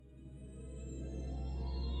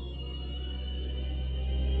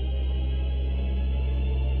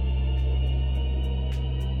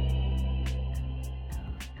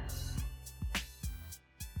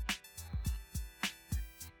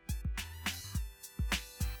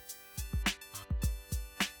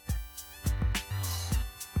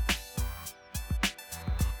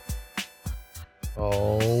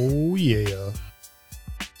yeah.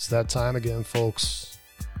 It's that time again, folks.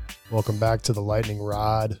 Welcome back to the Lightning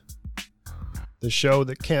Rod, the show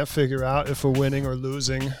that can't figure out if we're winning or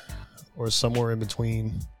losing or somewhere in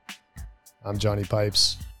between. I'm Johnny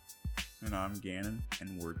Pipes. And I'm Gannon,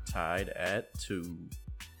 and we're tied at 2.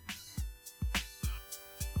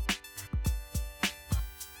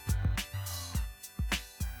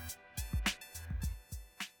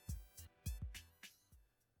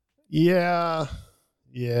 Yeah.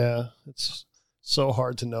 It's so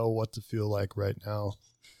hard to know what to feel like right now.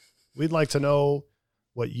 We'd like to know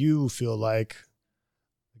what you feel like.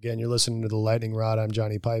 Again, you're listening to the Lightning Rod. I'm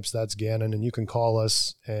Johnny Pipes. That's Gannon, and you can call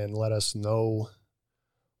us and let us know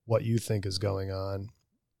what you think is going on.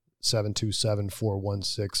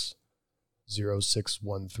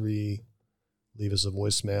 727-416-0613. Leave us a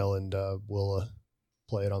voicemail, and we'll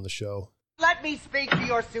play it on the show. Let me speak to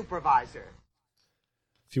your supervisor.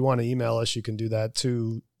 If you want to email us, you can do that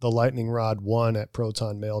to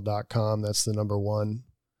thelightningrod1@protonmail.com. That's the number 1.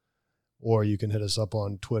 Or you can hit us up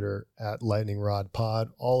on Twitter at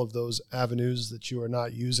lightningrodpod. All of those avenues that you are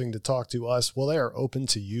not using to talk to us, well, they are open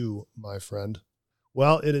to you, my friend.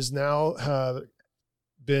 Well, it has now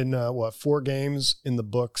been, 4 games in the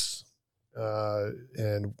books,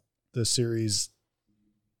 and the series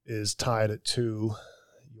is tied at 2.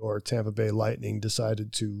 Your Tampa Bay Lightning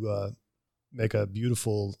decided to make a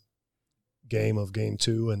beautiful game of game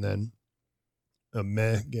 2, and then a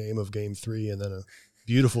meh game of game 3, and then a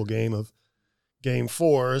beautiful game of game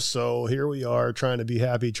 4. So here we are trying to be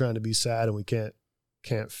happy, trying to be sad, and we can't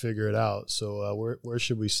figure it out. So where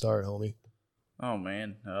should we start, homie? Oh,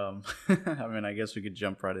 man. I mean, I guess we could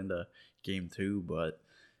jump right into game 2, but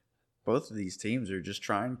both of these teams are just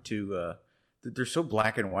trying to they're so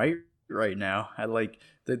black and white right now.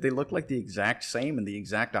 They look like the exact same and the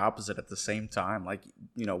exact opposite at the same time.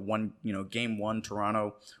 Game 1,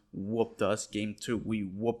 Toronto whooped us. Game 2, we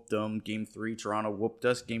whooped them. Game 3, Toronto whooped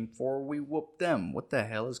us. Game 4, we whooped them. What the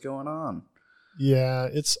hell is going on? Yeah,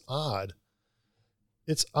 it's odd.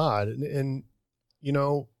 It's odd. And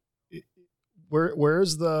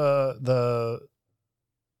where's the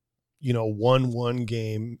 1-1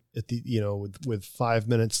 game at the, with 5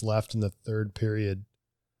 minutes left in the third period?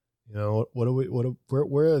 Where's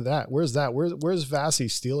Vasi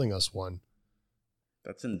stealing us one?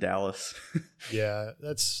 That's in Dallas. Yeah,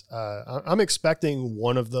 that's, I'm expecting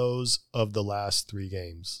one of those of the last 3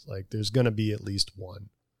 games. Like, there's going to be at least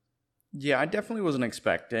one. Yeah, I definitely wasn't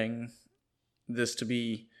expecting this to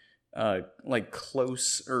be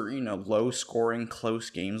close or, low scoring, close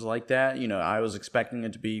games like that. I was expecting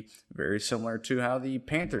it to be very similar to how the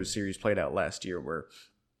Panthers series played out last year, where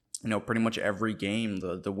pretty much every game,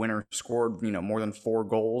 the winner scored, more than 4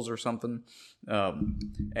 goals or something.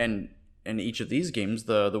 And in each of these games,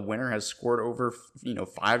 the winner has scored over,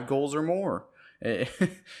 5 goals or more.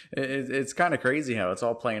 It's kind of crazy how it's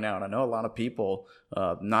all playing out. I know a lot of people,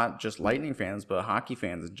 not just Lightning fans, but hockey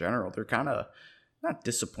fans in general, they're kind of not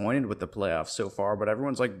disappointed with the playoffs so far, but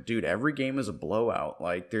everyone's like, dude, every game is a blowout.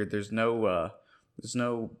 Like there's no,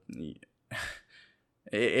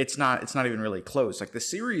 it's not even really close. Like the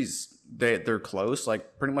series, they're close.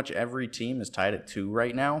 Like pretty much every team is tied at 2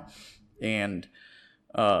 right now, and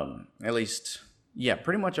at least, yeah,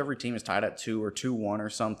 pretty much every team is tied at 2 or 2-1 or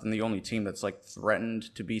something. The only team that's like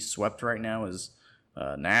threatened to be swept right now is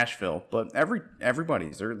Nashville. But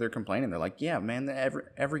everybody's they're complaining. They're like, yeah, man,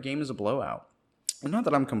 every game is a blowout. And not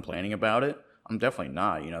that I'm complaining about it. I'm definitely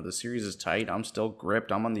not. The series is tight. I'm still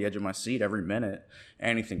gripped. I'm on the edge of my seat every minute.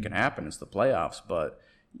 Anything can happen. It's the playoffs. But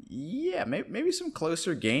yeah, maybe some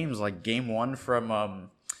closer games, like game 1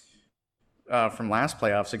 from last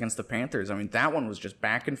playoffs against the Panthers. I mean, that one was just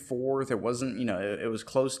back and forth. It wasn't, it was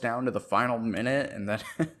close down to the final minute. And then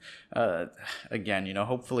again,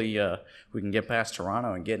 hopefully we can get past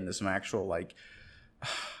Toronto and get into some actual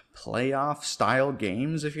playoff style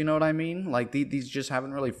games, if you know what I mean. Like these just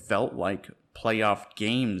haven't really felt like playoff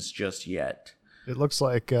games just yet. It looks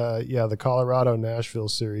like the Colorado-Nashville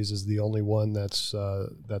series is the only one that's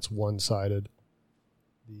one-sided.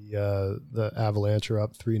 The Avalanche are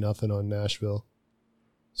up 3-0 on Nashville,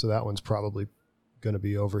 so that one's probably going to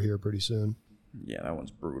be over here pretty soon. Yeah, that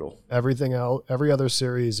one's brutal. Everything else, every other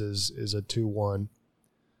series is a 2-1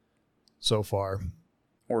 so far,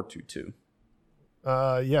 or 2-2.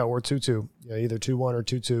 Or 2-2. Yeah, either 2-1 or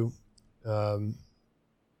 2-2.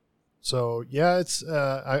 So yeah, it's.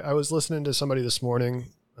 I was listening to somebody this morning,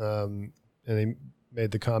 and they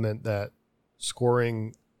made the comment that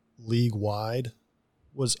scoring league wide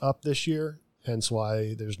was up this year, hence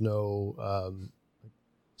why there's no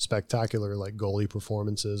spectacular goalie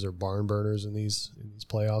performances or barn burners in these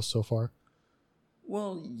playoffs so far.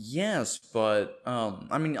 Well, yes, but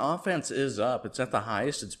I mean, offense is up. It's at the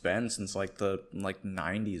highest it's been since like the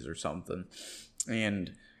 90s or something,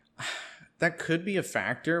 and that could be a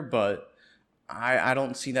factor. But I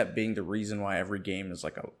don't see that being the reason why every game is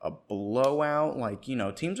like a blowout. Like,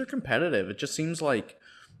 teams are competitive. It just seems like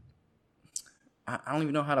I don't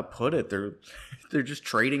even know how to put it. They're just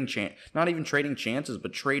trading not even trading chances,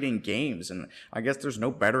 but trading games. And I guess there's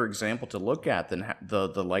no better example to look at than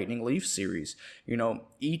the Lightning Leaf series.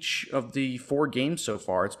 Each of the 4 games so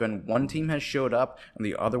far, it's been one team has showed up and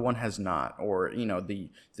the other one has not. Or the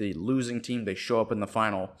losing team, they show up in the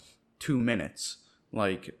final 2 minutes.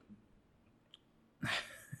 Like,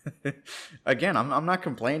 again, I'm not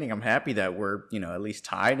complaining. I'm happy that we're at least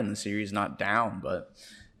tied in the series, not down, but.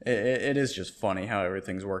 It is just funny how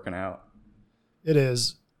everything's working out. It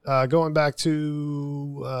is. Going back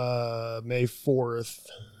to May 4th,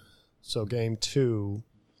 so game 2,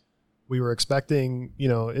 we were expecting,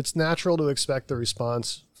 it's natural to expect the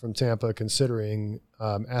response from Tampa considering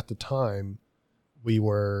at the time we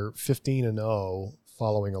were 15-0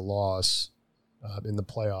 following a loss in the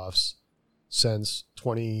playoffs since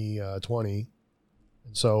 2020.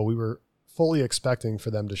 And so we were fully expecting for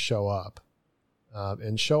them to show up.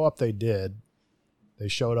 And show up they did. They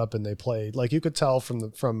showed up and they played. Like, you could tell from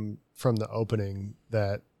the opening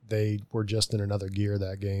that they were just in another gear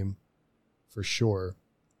that game, for sure.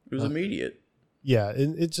 It was immediate. Yeah,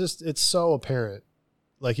 it's so apparent.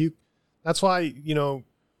 Like, that's why,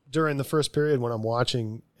 during the first period when I'm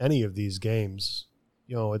watching any of these games,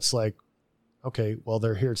 it's like, okay, well,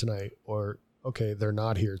 they're here tonight, or okay, they're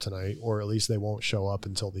not here tonight, or at least they won't show up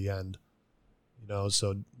until the end.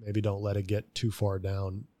 So maybe don't let it get too far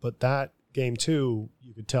down. But that game 2,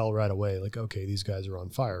 you could tell right away, like, okay, these guys are on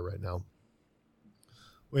fire right now.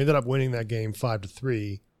 We ended up winning that game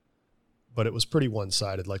 5-3, but it was pretty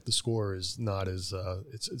one-sided. Like, the score is not as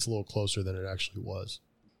it's a little closer than it actually was.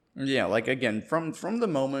 Yeah, like, again, from the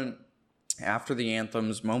moment after the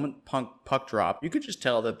anthems, puck drop, you could just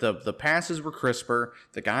tell that the passes were crisper.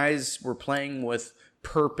 The guys were playing with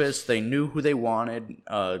purpose. They knew who they wanted.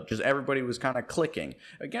 Just everybody was kind of clicking.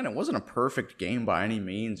 Again, it wasn't a perfect game by any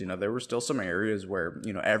means. There were still some areas where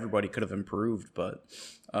everybody could have improved, but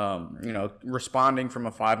responding from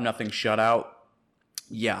a 5-0 shutout,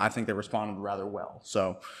 yeah, I think they responded rather well.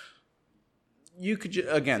 So you could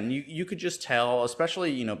you could just tell,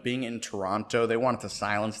 especially being in Toronto, they wanted to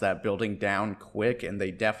silence that building down quick, and they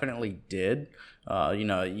definitely did.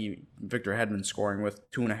 Victor Hedman scoring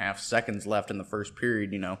with 2.5 seconds left in the first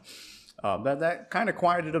period. That kind of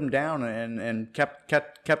quieted them down and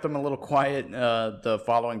kept them a little quiet the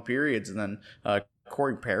following periods, and then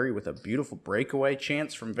Corey Perry with a beautiful breakaway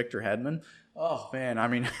chance from Victor Hedman. Oh man, I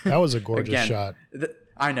mean that was a gorgeous shot.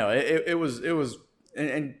 I know it was.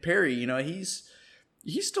 And Perry, he's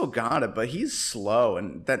still got it, but he's slow,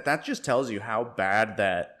 and that just tells you how bad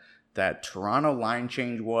that Toronto line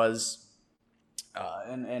change was,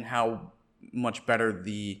 and how much better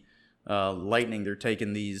the Lightning, they're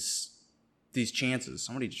taking these chances.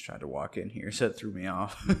 Somebody just tried to walk in here, so it threw me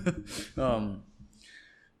off.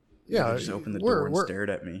 Yeah, they just opened the door and stared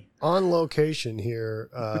at me. On location here,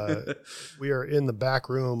 we are in the back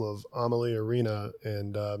room of Amalie Arena,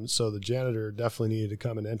 and so the janitor definitely needed to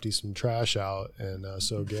come and empty some trash out, and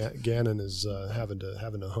so Gannon is having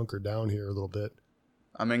to hunker down here a little bit.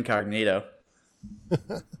 I'm incognito. You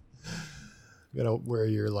gotta wear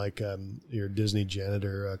your your Disney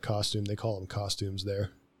janitor costume. They call them costumes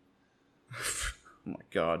there. Oh my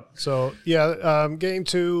God. So yeah, game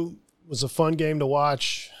 2 was a fun game to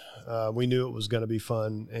watch. We knew it was going to be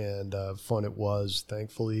fun, and fun it was,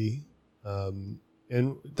 thankfully. And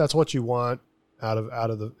that's what you want out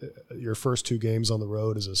of your first 2 games on the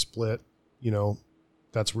road is a split.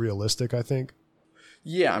 That's realistic, I think.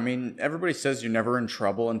 Yeah, I mean, everybody says you're never in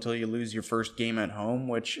trouble until you lose your first game at home,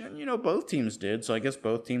 which, both teams did. So I guess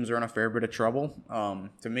both teams are in a fair bit of trouble.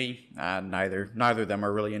 To me, neither of them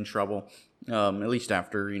are really in trouble, at least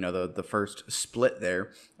after, the first split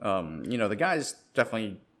there. The guys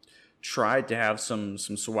definitely tried to have some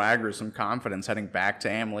swagger, some confidence heading back to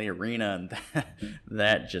Amalie Arena, and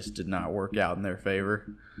that just did not work out in their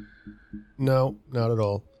favor. No, not at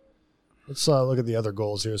all. Let's look at the other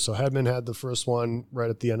goals here. So Hedman had the first one right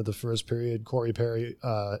at the end of the first period. Corey Perry,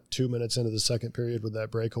 2 minutes into the second period with that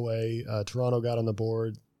breakaway. Toronto got on the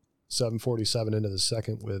board 7:47 into the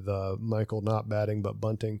second with Michael not batting but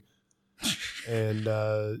bunting. And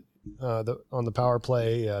on the power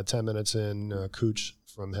play, 10 minutes in, Cooch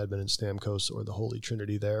from Hedman and Stamkos, or the Holy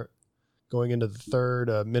Trinity there. Going into the third,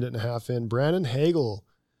 a minute and a half in, Brandon Hagel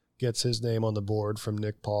gets his name on the board from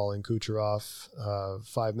Nick Paul and Kucherov.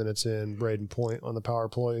 5 minutes in, Braden Point on the power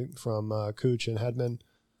play from Kuch and Hedman.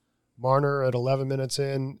 Marner at 11 minutes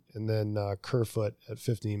in, and then Kerfoot at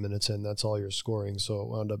 15 minutes in. That's all your scoring, so it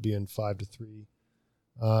wound up being 5-3.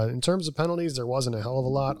 In terms of penalties, there wasn't a hell of a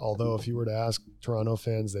lot, although if you were to ask Toronto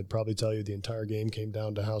fans, they'd probably tell you the entire game came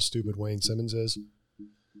down to how stupid Wayne Simmons is.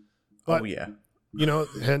 But, yeah.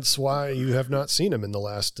 Hence why you have not seen him in the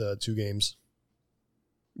last 2 games.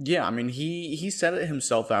 Yeah, I mean, he said it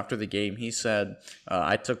himself after the game. He said,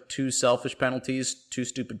 I took 2 selfish penalties, 2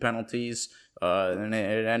 stupid penalties, and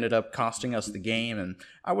it ended up costing us the game. And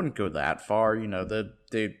I wouldn't go that far.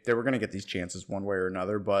 They were going to get these chances one way or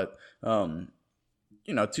another. But, 2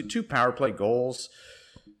 power play goals.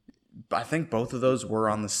 I think both of those were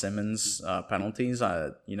on the Simmons penalties.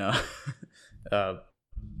 There's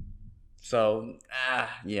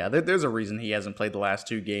a reason he hasn't played the last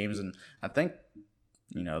 2 games. And I think,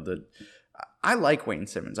 I like Wayne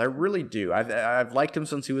Simmons. I really do. I've liked him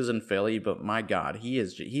since he was in Philly, but my God,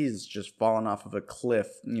 he's just fallen off of a cliff,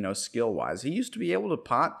 skill wise. He used to be able to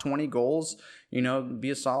pot 20 goals, be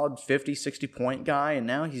a solid 50, 60 point guy. And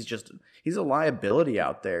now he's a liability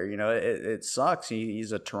out there. It sucks.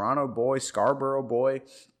 He's a Toronto boy, Scarborough boy,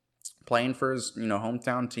 playing for his,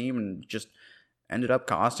 hometown team, and just ended up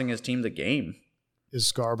costing his team the game. Is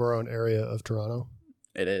Scarborough an area of Toronto?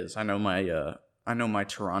 It is. I know my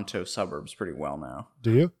Toronto suburbs pretty well now.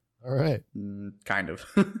 Do you? All right. Kind of.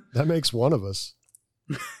 That makes one of us.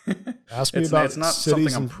 Ask me about it's not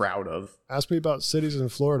cities something I'm proud of. Ask me about cities in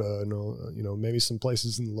Florida, maybe some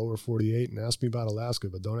places in the lower 48, and ask me about Alaska,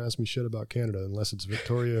 but don't ask me shit about Canada unless it's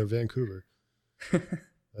Victoria or Vancouver.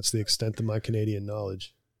 That's the extent of my Canadian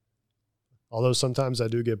knowledge. Although sometimes I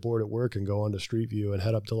do get bored at work and go on to Street View and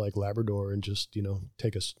head up to like Labrador and just,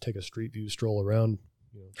 take a Street View stroll around,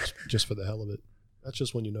 just for the hell of it. That's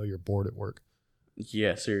just when you're bored at work.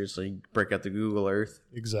 Yeah, seriously. Break out the Google Earth.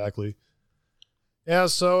 Exactly. Yeah,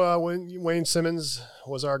 so Wayne Simmons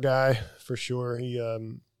was our guy for sure. He,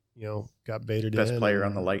 got baited Best player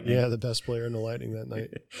on the Lightning. Yeah, the best player in the Lightning that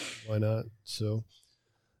night. Why not? So,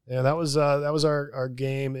 yeah, that was our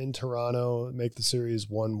game in Toronto. Make the series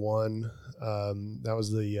 1-1. That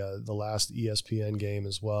was the last ESPN game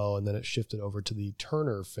as well, and then it shifted over to the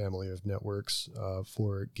Turner family of networks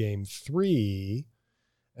for Game 3.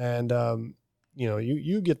 And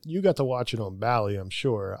you got to watch it on Bally, I'm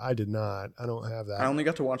sure. I did not. I don't have that. I only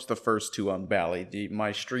got to watch the first 2 on Bally.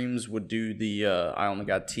 My streams would do I only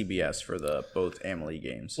got TBS for both Amalie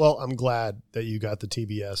games. Well, I'm glad that you got the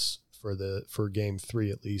TBS for Game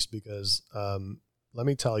 3 at least, because let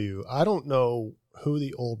me tell you, I don't know who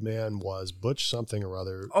the old man was, Butch something or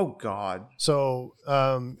other. Oh God. So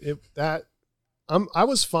I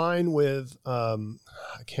was fine with I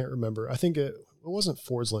can't remember. I think it wasn't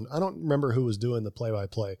Forsland. I don't remember who was doing the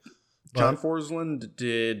play-by-play. John Forsland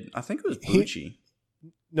did. I think it was Bucci.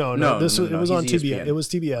 No. It was on TBS. ESPN. It was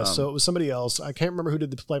TBS, so it was somebody else. I can't remember who did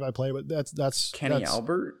the play-by-play, but that's Kenny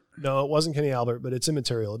Albert. No, it wasn't Kenny Albert, but it's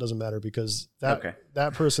immaterial. It doesn't matter because that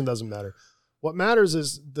person doesn't matter. What matters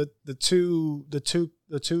is the two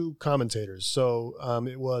commentators. So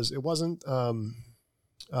it was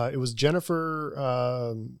Jennifer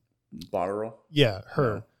Botterill. Yeah,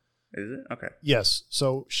 her. No. Is it? Okay. Yes.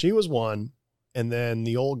 So she was one, and then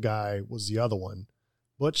the old guy was the other one.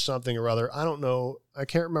 Butch something or other. I don't know. I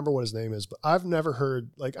can't remember what his name is, but I've never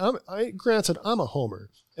heard, granted, I'm a homer,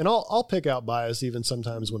 and I'll pick out bias even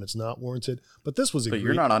sometimes when it's not warranted, but this was egregious. But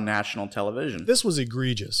you're not on national television. This was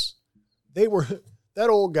egregious. That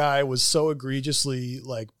old guy was so egregiously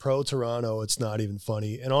pro Toronto, it's not even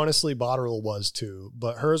funny. And honestly, Botterill was too,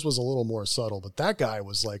 but hers was a little more subtle, but that guy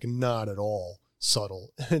was not at all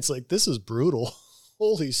subtle. And it's this is brutal.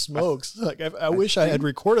 Holy smokes. I wish I had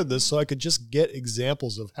recorded this so I could just get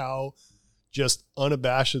examples of how just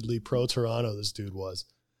unabashedly pro Toronto this dude was.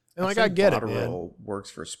 And I get it, man. Works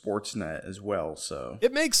for Sportsnet as well, so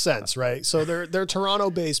it makes sense, right? So they're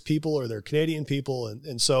Toronto-based people or they're Canadian people,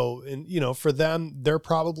 and so for them, they're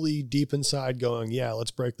probably deep inside going, yeah,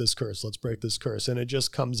 let's break this curse, and it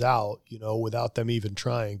just comes out, without them even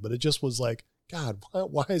trying. But it just was God,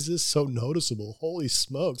 why is this so noticeable? Holy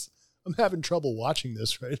smokes. I'm having trouble watching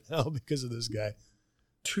this right now because of this guy.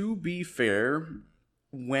 To be fair,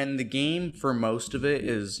 when the game for most of it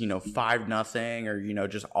is, 5-0 or,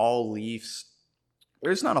 just all Leafs,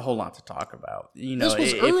 there's not a whole lot to talk about. This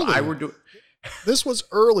was early. This was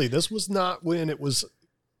early. This was not when it was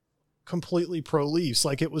completely pro Leafs.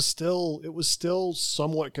 It was still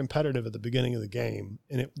somewhat competitive at the beginning of the game,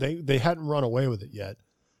 and they hadn't run away with it yet.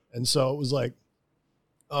 And so it was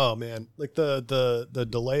Oh man, like the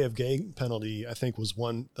delay of game penalty, I think was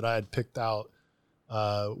one that I had picked out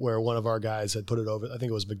where one of our guys had put it over. I think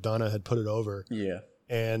it was McDonough had put it over. Yeah.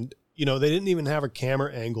 And, they didn't even have a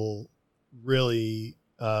camera angle really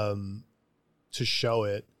to show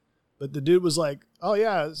it. But the dude was like, oh,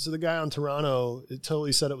 yeah, so the guy on Toronto, it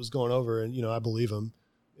totally said it was going over. And, I believe him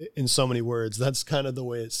in so many words. That's kind of the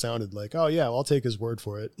way it sounded like, oh, yeah, well, I'll take his word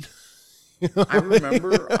for it. I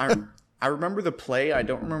remember the play. I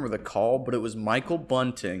don't remember the call, but it was Michael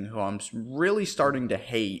Bunting, who I'm really starting to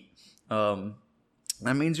hate.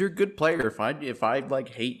 That means you're a good player. If I like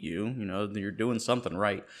hate you, you're doing something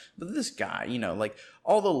right. But this guy, like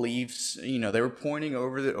all the Leafs, they were pointing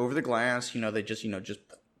over the glass. They just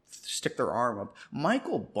stick their arm up.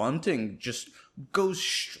 Michael Bunting just goes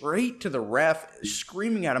straight to the ref,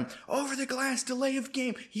 screaming at him, over the glass, delay of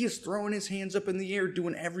game. He is throwing his hands up in the air,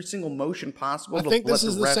 doing every single motion possible. I think this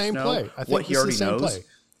is the same play. I think this is the same play.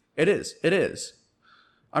 It is.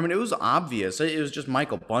 I mean, it was obvious. It was just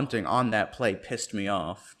Michael Bunting on that play pissed me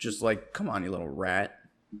off. Just like, come on, you little rat.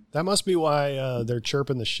 That must be why they're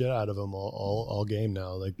chirping the shit out of him all game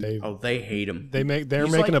now. Like they hate him. They're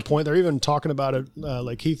making a point. They're even talking about it.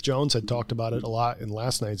 Like Heath Jones had talked about it a lot in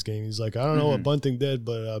last night's game. He's like, I don't know what Bunting did,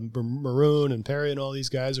 but Maroon and Perry and all these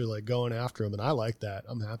guys are like going after him, and I like that.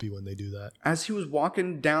 I'm happy when they do that. As he was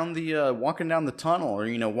walking down the tunnel,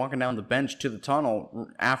 or walking down the bench to the tunnel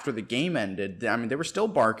after the game ended, I mean, they were still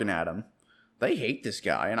barking at him. They hate this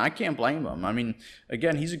guy, and I can't blame them. I mean,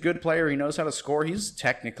 again, he's a good player. He knows how to score. He's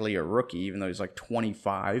technically a rookie, even though he's like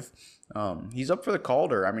 25. He's up for the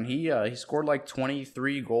Calder. I mean, he scored like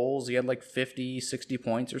 23 goals. He had like 50, 60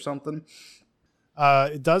 points or something.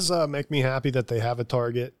 It does make me happy that they have a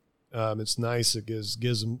target. It's nice. It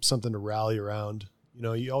gives them something to rally around.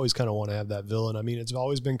 You always kind of want to have that villain. I mean, it's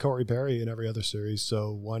always been Corey Perry in every other series,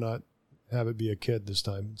 so why not have it be a kid this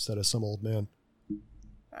time instead of some old man?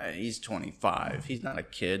 He's 25. He's not a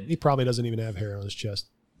kid. He probably doesn't even have hair on his chest.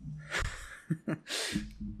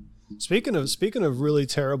 Speaking of really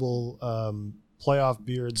terrible playoff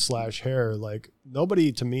beard / hair, like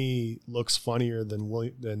nobody to me looks funnier than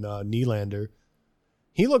Nylander.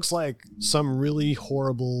 He looks like some really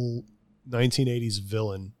horrible 1980s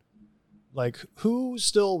villain. Like who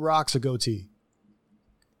still rocks a goatee?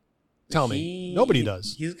 Tell me. Nobody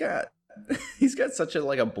does. He's got such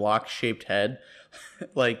a block shaped head.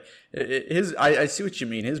 Like I see what you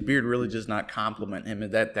mean. His beard really does not compliment him.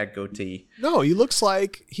 That goatee. No, he looks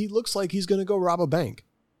like he's gonna go rob a bank,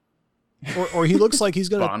 or he looks like he's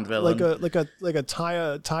gonna Bond villain. like a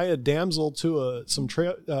tie a damsel to some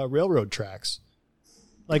railroad tracks.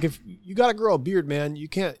 Like if you got to grow a beard, man, you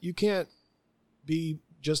can't be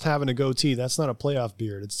just having a goatee. That's not a playoff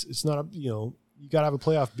beard. It's not a you got to have a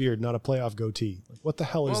playoff beard, not a playoff goatee. Like what the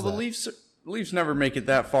hell is that? Well, the Leafs never make it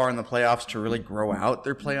that far in the playoffs to really grow out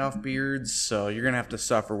their playoff beards, so you're going to have to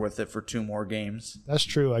suffer with it for 2 more games. That's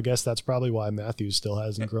true. I guess that's probably why Matthews still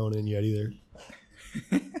hasn't grown in yet either.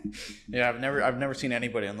 Yeah, I've never seen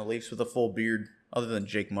anybody on the Leafs with a full beard other than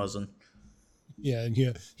Jake Muzzin. Yeah, and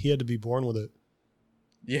he had to be born with it.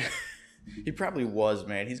 Yeah, he probably was,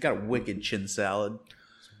 man. He's got a wicked chin salad.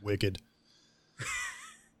 It's wicked.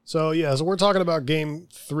 So we're talking about Game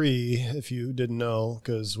 3, if you didn't know,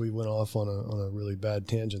 because we went off on a really bad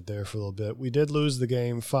tangent there for a little bit. We did lose the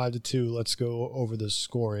game 5-2. Let's go over the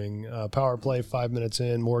scoring. Power play 5 minutes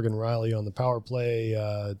in, Morgan Riley on the power play.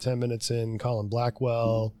 10 minutes in, Colin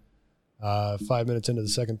Blackwell. 5 minutes into the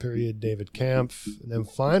second period, David Kampf. And then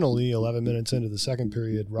finally, 11 minutes into the second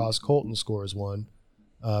period, Ross Colton scores one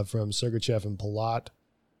from Sergachev and Palat.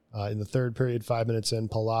 In the third period, 5 minutes in,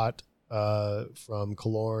 Palat. From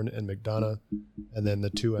Killorn and McDonough, and then the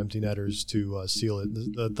 2 empty netters to seal it.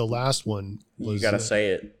 The last one was... You got to say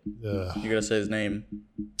it. You got to say his name.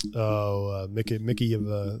 Oh, Mickey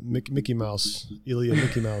Mouse. Ilya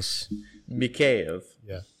Mickey Mouse. Mikheyev.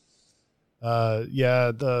 Yeah.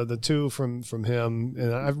 The 2 from him,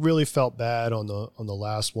 and I really felt bad on the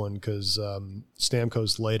last one because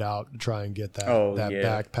Stamkos laid out to try and get that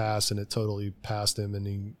back pass, and it totally passed him. And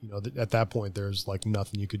he, at that point, there's like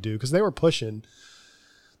nothing you could do because they were pushing.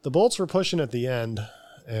 The Bolts were pushing at the end,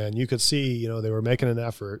 and you could see, they were making an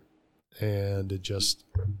effort, and it just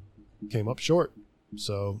came up short.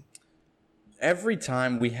 So. Every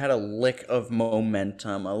time we had a lick of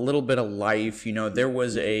momentum, a little bit of life, there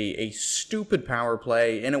was a stupid power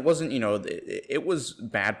play, and it wasn't, it was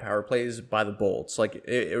bad power plays by the Bolts, like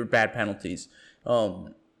it were bad penalties.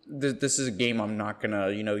 this is a game I'm not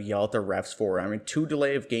gonna, yell at the refs for. I mean, 2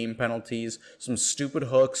 delay of game penalties, some stupid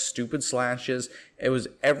hooks, stupid slashes. It was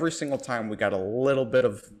every single time we got a little bit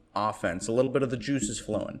of offense, a little bit of the juices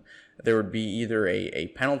flowing. There would be either a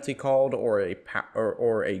penalty called or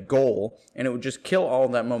a goal, and it would just kill all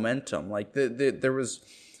that momentum. Like there was,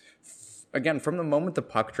 again, from the moment the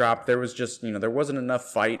puck dropped, there was just, there wasn't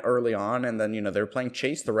enough fight early on, and then, they were playing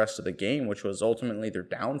chase the rest of the game, which was ultimately their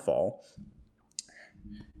downfall.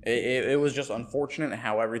 It was just unfortunate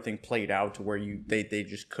how everything played out to where they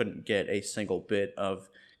just couldn't get a single bit of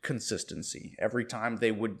consistency. Every time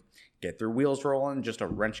they would get their wheels rolling, just a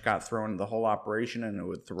wrench got thrown into the whole operation, and it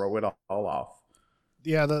would throw it all off.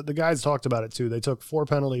 Yeah, the guys talked about it too. They took 4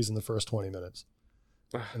 penalties in the first 20 minutes.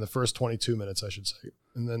 In the first 22 minutes, I should say.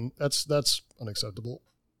 And then that's unacceptable.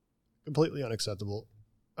 Completely unacceptable.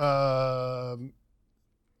 However,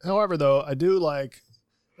 though, I do like,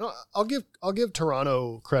 I'll give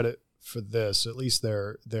Toronto credit for this, at least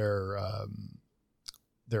their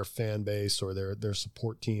fan base or their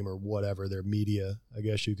support team or whatever, their media, I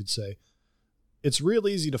guess you could say. It's real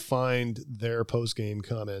easy to find their post-game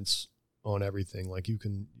comments on everything. Like you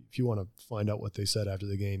can, if you want to find out what they said after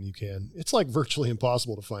the game, you can. It's like virtually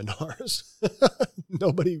impossible to find ours.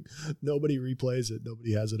 Nobody replays it.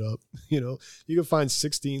 Nobody has it up. You can find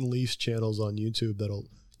 16 Leafs channels on YouTube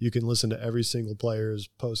you can listen to every single player's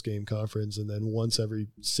post-game conference, and then once every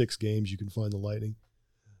 6 games you can find the Lightning.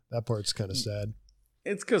 That part's kind of sad.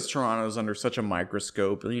 It's because Toronto's under such a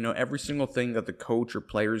microscope. Every single thing that the coach or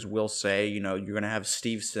players will say, you're going to have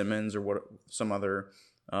Steve Simmons or some other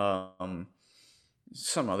dumbass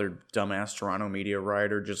Toronto media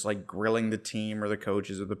writer just like grilling the team or the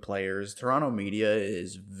coaches or the players. Toronto media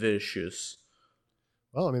is vicious.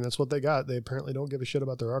 Well, I mean, that's what they got. They apparently don't give a shit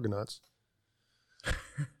about their Argonauts.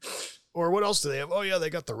 Or what else do they have? Oh yeah,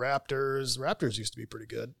 they got the Raptors. Raptors used to be pretty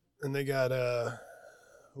good. And they got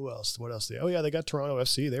who else? What else? They got Toronto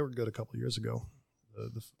FC. They were good a couple years ago.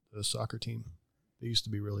 The soccer team. They used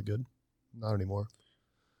to be really good. Not anymore.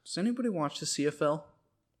 Does anybody watch the CFL?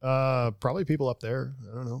 Probably people up there.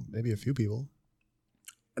 I don't know. Maybe a few people.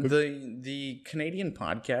 The Canadian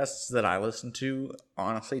podcasts that I listen to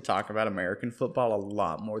honestly talk about American football a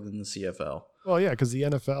lot more than the CFL. Well, yeah, because the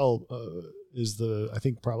NFL is I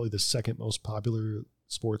think probably the second most popular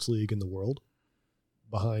sports league in the world,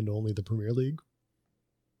 behind only the Premier League.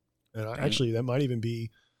 And actually, that might even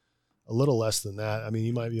be a little less than that. I mean,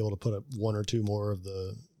 you might be able to put up 1 or 2 more of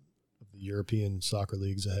the European soccer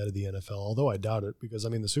leagues ahead of the NFL, although I doubt it because, I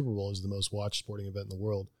mean, the Super Bowl is the most watched sporting event in the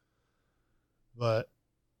world. But,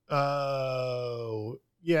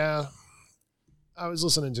 yeah, I was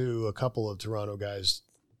listening to a couple of Toronto guys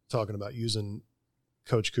talking about using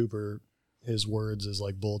Coach Cooper, his words as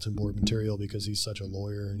like bulletin board material because he's such a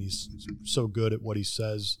lawyer and he's so good at what he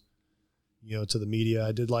says, to the media.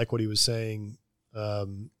 I did like what he was saying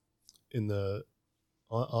in the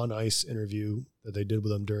on ice interview that they did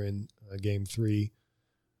with him during game 3,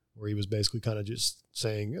 where he was basically kind of just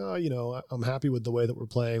saying, I'm happy with the way that we're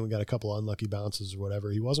playing. We got a couple unlucky bounces or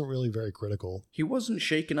whatever. He wasn't really very critical. He wasn't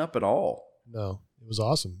shaken up at all. No, it was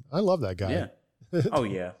awesome. I love that guy. Yeah. Oh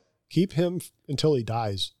yeah. Keep him until he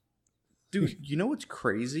dies. Dude, you know what's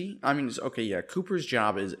crazy? I mean, okay, yeah, Cooper's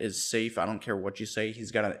job is safe. I don't care what you say. He's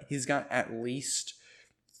got at least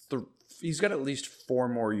 4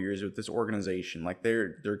 more years with this organization. Like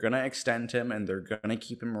they're gonna extend him and they're gonna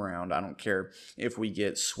keep him around. I don't care if we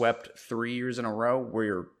get swept 3 years in a row.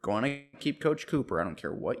 We're gonna keep Coach Cooper. I don't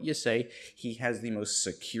care what you say. He has the most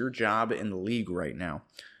secure job in the league right now.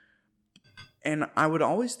 And I would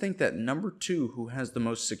always think that number 2, who has the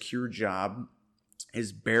most secure job,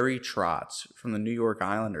 is Barry Trotz from the New York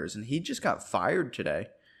Islanders. And he just got fired today.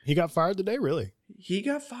 He got fired today, really? He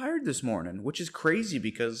got fired this morning, which is crazy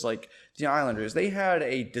because, like, the Islanders, they had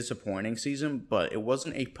a disappointing season, but it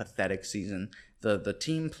wasn't a pathetic season. The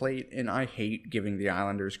team played, and I hate giving the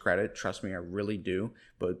Islanders credit. Trust me, I really do.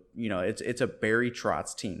 But, it's a Barry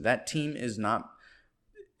Trotz team. That team is not...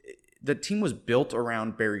 The team was built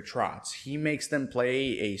around Barry Trotz. He makes them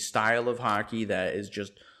play a style of hockey that is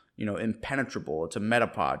just, impenetrable. It's a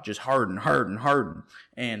metapod, just harden.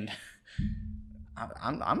 And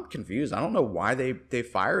I'm confused. I don't know why they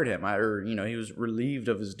fired him. He was relieved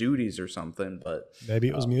of his duties or something. But maybe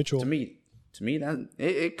it was mutual. To me, that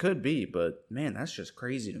it could be. But man, that's just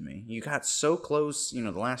crazy to me. You got so close,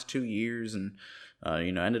 the last 2 years, and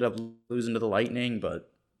ended up losing to the Lightning, but.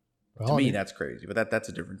 Well, to me, that's crazy, but that's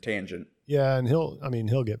a different tangent. Yeah, and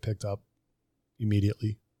he'll get picked up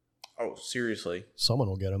immediately. Oh, seriously? Someone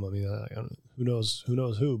will get him. I mean, who knows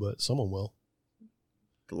who, but someone will.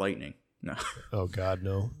 The Lightning. No. Oh, God,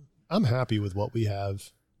 no. I'm happy with what we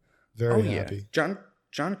have. Very happy.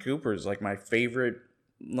 John Cooper is like my favorite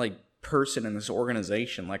like person in this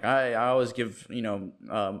organization. Like I always give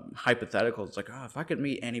hypotheticals like, oh, if I could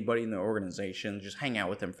meet anybody in the organization, just hang out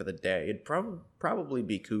with him for the day, it'd probably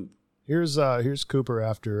be Coop. Here's Cooper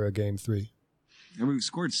after game 3. And we've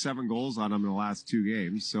scored 7 goals on him in the last 2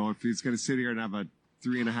 games. So if he's going to sit here and have a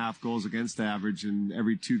 3.5 goals against average in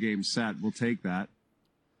every 2 game set, we'll take that.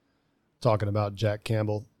 Talking about Jack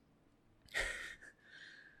Campbell.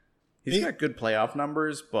 He's got good playoff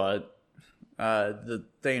numbers, but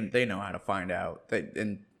they know how to find out.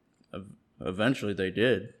 Eventually they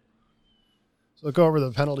did. So look over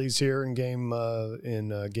the penalties here in game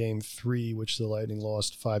 3, which the Lightning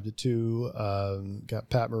lost 5-2. Got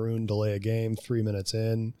Pat Maroon delay a game 3 minutes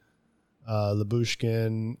in.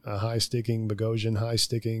 Lyubushkin high sticking, Bogosian high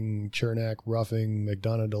sticking, Chernak roughing,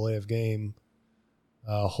 McDonough delay of game.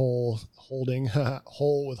 Hole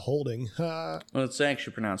with holding. Well, it's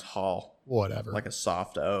actually pronounced Hall. Whatever. Like a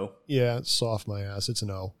soft O. Yeah, it's soft my ass. It's an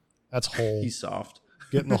O. That's hole. He's soft.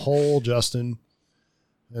 Getting the hole, Justin.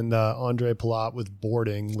 And Andre Palat with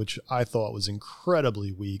boarding, which I thought was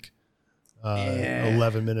incredibly weak.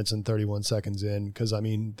 11 minutes and 31 seconds in, because, I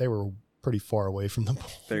mean, they were pretty far away from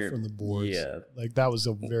the boards. Yeah. Like, that was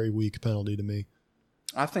a very weak penalty to me.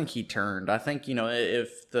 I think he turned. I think,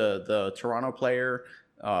 if the Toronto player,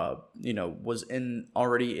 was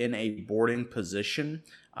already in a boarding position,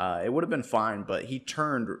 it would have been fine, but he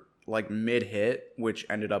turned like mid-hit, which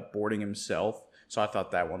ended up boarding himself. So I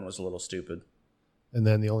thought that one was a little stupid. And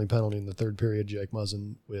then the only penalty in the third period, Jake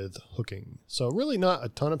Muzzin with hooking. So really not a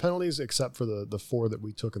ton of penalties, except for the 4 that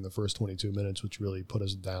we took in the first 22 minutes, which really put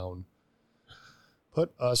us down.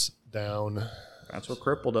 That's what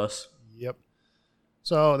crippled us. Yep.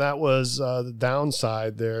 So that was the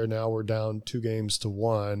downside there. Now we're down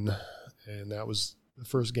 2-1, and that was the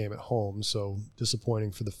first game at home, so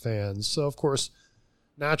disappointing for the fans. So, of course,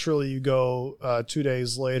 naturally you go 2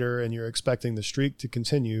 days later and you're expecting the streak to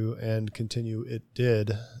continue, and continue it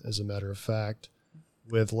did, as a matter of fact,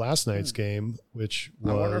 with last night's game, which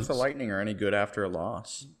was... I wonder if the Lightning are any good after a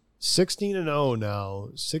loss. 16-0 now.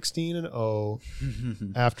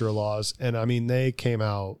 16-0 after a loss. And, I mean, they came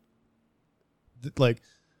out like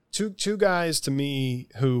two guys to me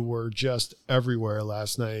who were just everywhere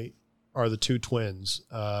last night are the 2 twins,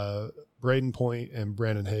 Braden Point and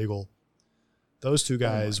Brandon Hagel. Those 2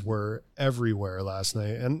 guys were everywhere last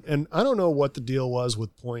night. And I don't know what the deal was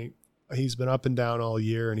with Point. He's been up and down all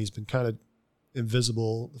year, and he's been kind of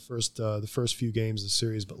invisible the first few games of the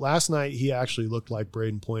series. But last night he actually looked like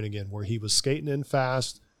Braden Point again, where he was skating in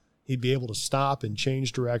fast. He'd be able to stop and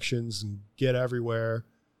change directions and get everywhere.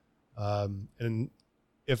 And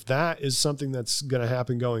if that is something that's going to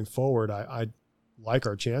happen going forward, I like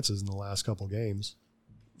our chances in the last couple games.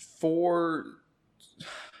 For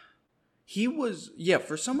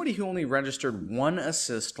somebody who only registered 1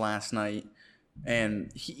 assist last night,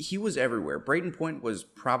 and he was everywhere. Braden Point was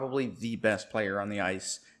probably the best player on the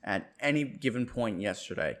ice at any given point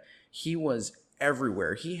yesterday. He was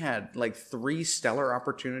everywhere. He had like 3 stellar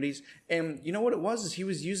opportunities, and you know what it was? Is he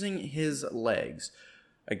was using his legs.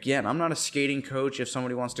 Again, I'm not a skating coach. If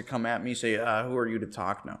somebody wants to come at me, say, who are you to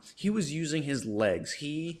talk now? He was using his legs.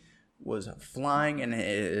 He was flying, and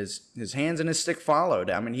his hands and his stick followed.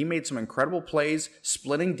 I mean, he made some incredible plays,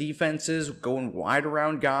 splitting defenses, going wide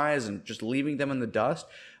around guys, and just leaving them in the dust.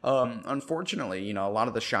 Unfortunately, a lot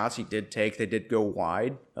of the shots he did take, they did go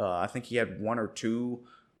wide. I think he had 1 or 2,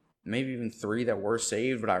 maybe even 3 that were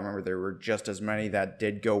saved, but I remember there were just as many that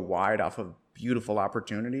did go wide off of beautiful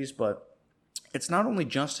opportunities. But it's not only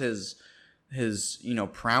just his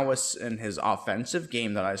prowess and his offensive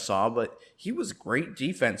game that I saw, but he was great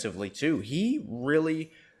defensively too. He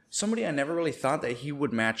really, somebody I never really thought that he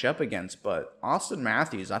would match up against, but Auston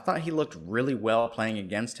Matthews, I thought he looked really well playing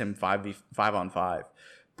against him 5-on-5.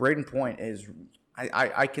 Braden Point is,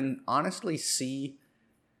 I can honestly see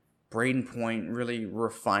Braden Point really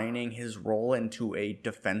refining his role into a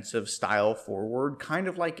defensive style forward, kind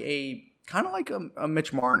of like a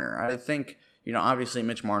Mitch Marner. I think, obviously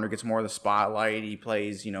Mitch Marner gets more of the spotlight. He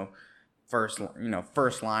plays, first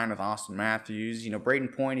line with Auston Matthews. Braden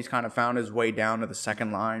Point, he's kind of found his way down to the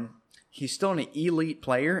second line. He's still an elite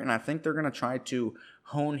player, and I think they're going to try to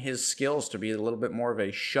hone his skills to be a little bit more of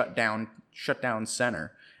a shutdown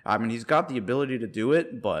center. I mean, he's got the ability to do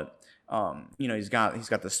it, but he's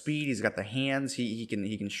got the speed, he's got the hands, he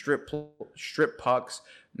can strip pucks,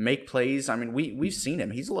 make plays. I mean, we've seen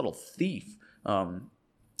him. He's a little thief.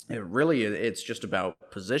 It's just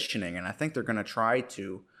about positioning, and I think they're going to try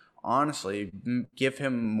to honestly give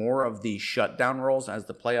him more of the shutdown roles as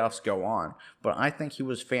the playoffs go on. But I think he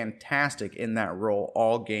was fantastic in that role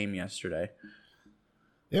all game yesterday.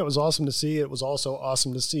 Yeah, it was awesome to see. It was also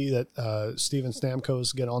awesome to see that Steven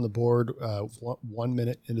Stamkos get on the board 1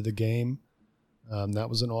 minute into the game. That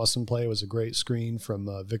was an awesome play. It was a great screen from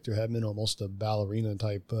Victor Hedman, almost a ballerina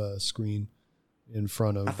type screen in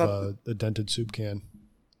front of the dented soup can.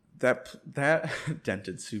 That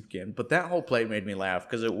dented soup can, but that whole play made me laugh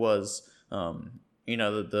because it was,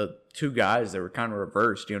 the two guys that were kind of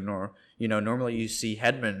reversed. Normally you see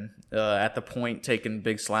Hedman at the point taking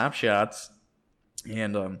big slap shots.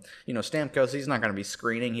 And Stamkos, he's not going to be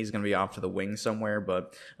screening; he's going to be off to the wing somewhere.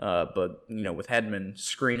 But with Hedman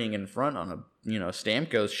screening in front on a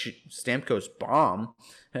Stamkos bomb,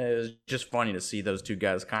 it was just funny to see those two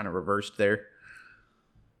guys kind of reversed there.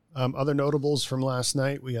 Other notables from last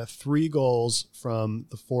night: we got 3 goals from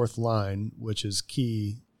the fourth line, which is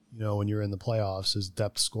key. When you're in the playoffs, is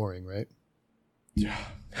depth scoring, right? Yeah,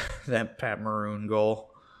 that Pat Maroon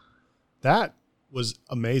goal. That was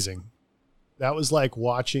amazing. That was like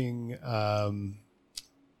watching, I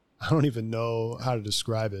don't even know how to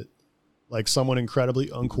describe it, like someone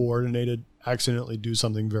incredibly uncoordinated accidentally do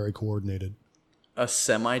something very coordinated. A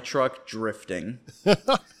semi-truck drifting.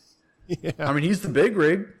 Yeah. I mean, he's the big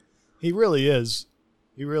rig. He really is.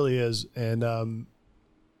 He really is. And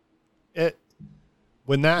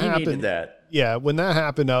when that happened, needed that. Yeah, when that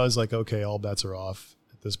happened, I was like, okay, all bets are off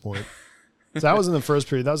at this point. So that was in the first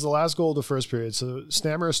period. That was the last goal of the first period. So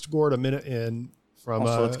Stammer scored a minute in from.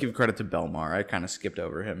 Also, let's give credit to Belmar. I kind of skipped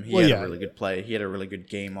over him. He had a really good play. He had a really good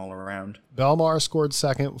game all around. Belmar scored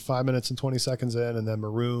second, 5 minutes and 20 seconds in, and then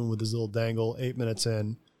Maroon with his little dangle, 8 minutes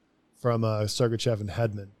in from Sergachev and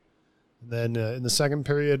Hedman. And then in the second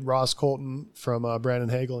period, Ross Colton from Brandon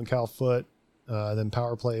Hagel and Cal Foote. Then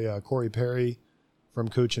power play Corey Perry from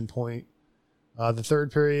Cooch and Point. The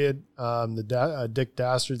third period, Dick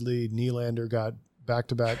Dastardly Nylander got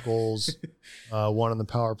back-to-back goals, one on the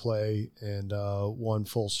power play and one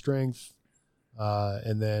full strength.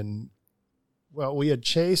 And then, we had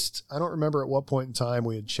chased, I don't remember at what point in time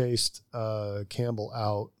we had chased Campbell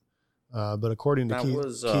out. But according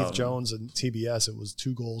to Keith Jones and TBS, it was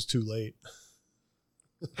 2 goals too late.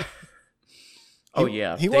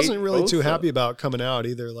 He wasn't really too happy about coming out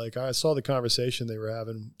either. Like I saw the conversation they were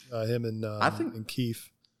having, him and Keith.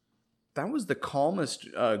 That was the calmest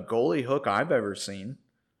goalie hook I've ever seen.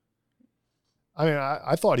 I mean,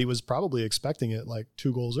 I thought he was probably expecting it like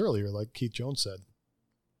 2 goals earlier, like Keith Jones said.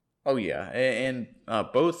 Oh yeah, and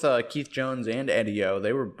both Keith Jones and Eddie O,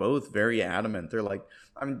 they were both very adamant. They're like,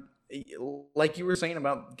 like you were saying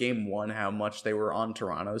about game 1, how much they were on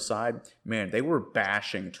Toronto's side. Man, they were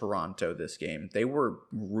bashing Toronto this game. They were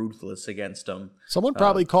ruthless against them. Someone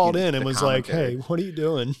probably called in and was like, hey, what are you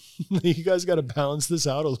doing? You guys got to balance this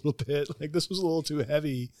out a little bit. Like, this was a little too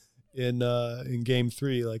heavy in game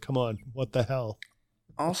 3. Like, come on, what the hell?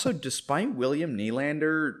 Also, despite William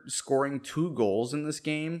Nylander scoring 2 goals in this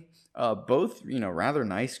game, both, rather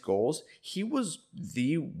nice goals, he was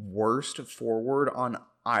the worst forward on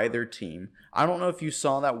either team. I don't know if you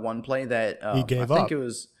saw that one play that he gave up. I think it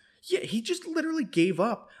was, he just literally gave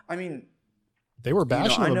up. I mean, they were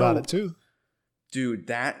bashing him about it too. Dude,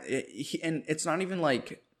 and it's not even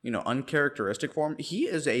like, uncharacteristic for him. He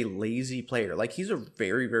is a lazy player. Like, he's a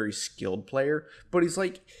very, very skilled player, but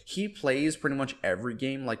he plays pretty much every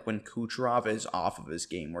game like when Kucherov is off of his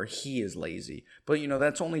game, where he is lazy. But,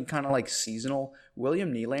 that's only kind of like seasonal.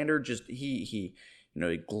 William Nylander, just, he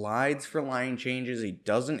glides for line changes. He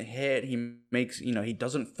doesn't hit. He makes, he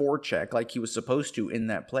doesn't forecheck like he was supposed to in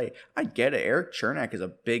that play. I get it. Eric Chernak is a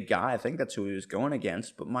big guy. I think that's who he was going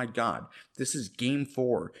against. But my God, this is game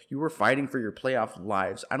 4. You were fighting for your playoff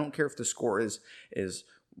lives. I don't care if the score is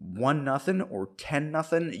 1-0 or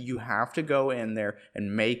 10-0. You have to go in there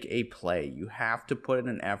and make a play. You have to put in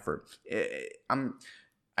an effort.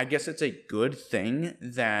 I guess it's a good thing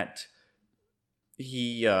that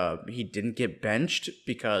he didn't get benched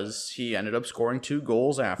because he ended up scoring 2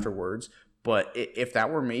 goals afterwards. But if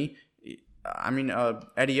that were me,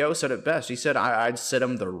 Eddie O said it best. He said I'd sit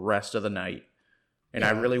him the rest of the night, and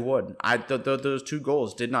I really would. Those 2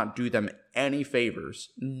 goals did not do them any favors,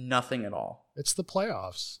 nothing at all. It's the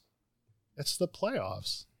playoffs. It's the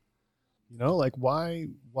playoffs. Like why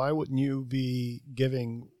wouldn't you be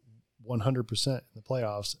giving 100% in the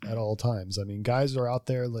playoffs at all times? I mean, guys are out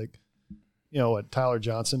there like. Tyler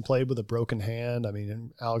Johnson played with a broken hand. I mean,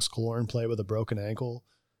 and Alex Killorn played with a broken ankle.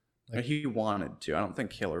 Like, he wanted to. I don't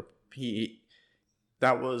think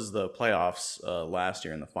that was the playoffs last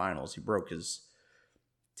year in the finals. He broke his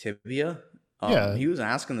tibia. He was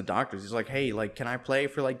asking the doctors. He's like, "Hey, like, can I play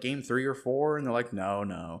for like game 3 or 4?" And they're like,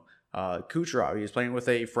 "No." Kucherov, he's playing with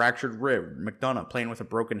a fractured rib. McDonough playing with a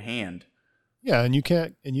broken hand. Yeah, and you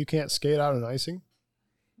can't skate out an icing.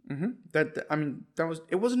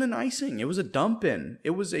 It wasn't an icing. It was a dump in.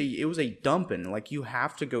 It was a dump in. Like, you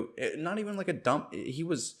have to go. Not even like a dump. He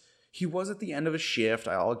was at the end of a shift.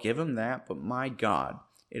 I'll give him that. But my God,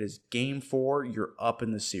 it is game 4. You're up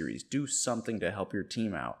in the series. Do something to help your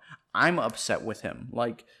team out. I'm upset with him.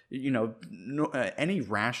 Like, any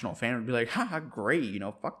rational fan would be like, "Ha, great.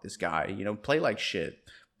 Fuck this guy. Play like shit.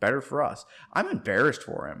 Better for us." I'm embarrassed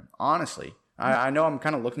for him, honestly. I know I'm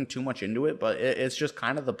kind of looking too much into it, but it's just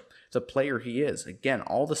kind of the player he is. Again,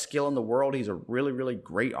 all the skill in the world. He's a really, really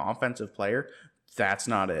great offensive player. That's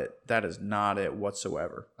not it. That is not it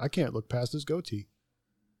whatsoever. I can't look past his goatee.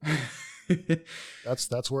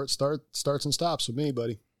 That's where it starts and stops with me,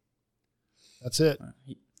 buddy. That's it.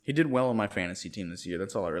 He did well on my fantasy team this year.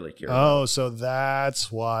 That's all I really care about. Oh, so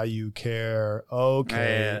that's why you care.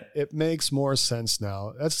 Okay. It makes more sense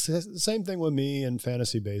now. That's the same thing with me in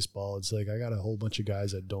fantasy baseball. It's like I got a whole bunch of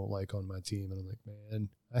guys I don't like on my team, and I'm like, man,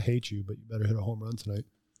 I hate you, but you better hit a home run tonight.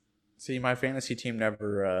 See, my fantasy team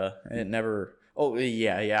never. Oh,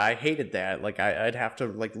 yeah. I hated that. Like, I'd have to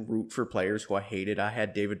like root for players who I hated. I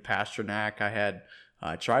had David Pastrnak.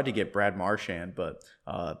 I tried to get Brad Marchand, but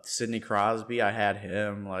Sidney Crosby, I had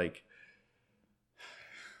him. Like,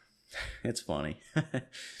 it's funny.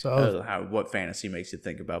 So, what fantasy makes you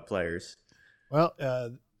think about players? Well,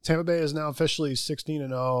 Tampa Bay is now officially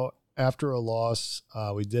 16-0 after a loss.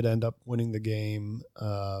 We did end up winning the game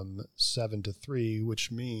 7-3, which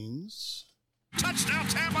means touchdown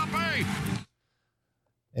Tampa Bay.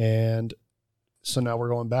 And so now we're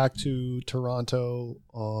going back to Toronto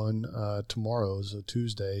on tomorrow, so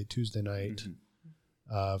Tuesday night,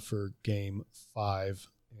 for Game 5,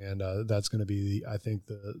 and that's going to be, I think,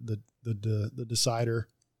 the decider,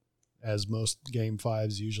 as most Game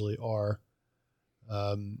 5s usually are.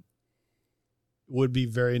 Would be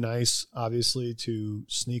very nice, obviously, to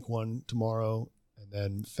sneak one tomorrow and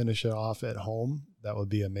then finish it off at home. That would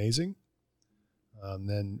be amazing.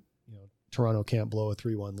 Then Toronto can't blow a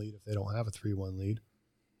 3-1 lead if they don't have a 3-1 lead.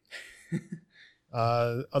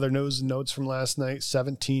 Other news and notes from last night,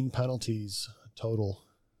 17 penalties total.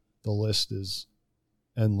 The list is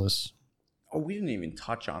endless. Oh, we didn't even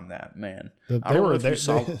touch on that, man. They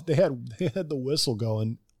had the whistle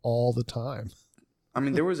going all the time. I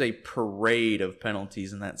mean, there was a parade of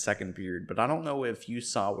penalties in that second period, but I don't know if you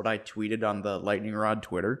saw what I tweeted on the Lightning Rod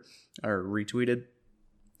Twitter, or retweeted.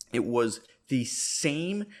 It was the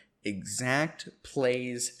same exact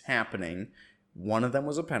plays happening. One of them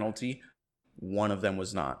was a penalty. One of them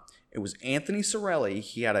was not. It was Anthony Cirelli.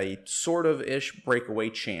 He had a sort of ish breakaway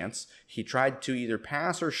chance. He tried to either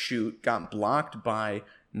pass or shoot, got blocked by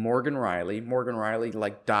Morgan Riley. Morgan Riley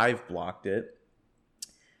dive blocked it.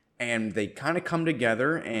 And they kind of come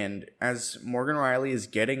together, and as Morgan Riley is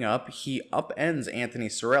getting up, he upends Anthony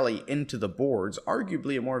Cirelli into the boards,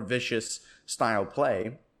 arguably a more vicious style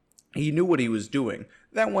play. He knew what he was doing.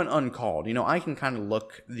 That went uncalled. I can kind of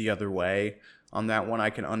look the other way on that one.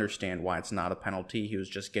 I can understand why it's not a penalty. He was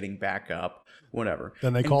just getting back up, whatever.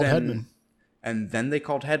 Then they called Hedman. And then they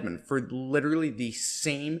called Hedman for literally the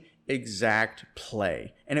same exact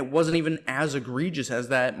play. And it wasn't even as egregious as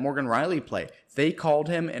that Morgan Riley play. They called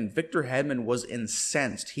him, and Victor Hedman was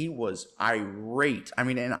incensed. He was irate. I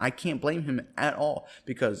mean, and I can't blame him at all,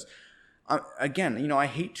 because again, I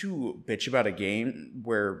hate to bitch about a game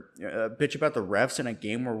bitch about the refs in a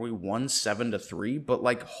game where we won 7-3,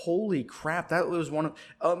 but holy crap, that was one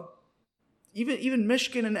of, even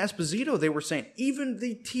Michigan and Esposito, they were saying, even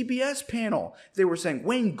the TBS panel, they were saying,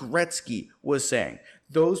 Wayne Gretzky was saying,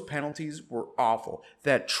 those penalties were awful.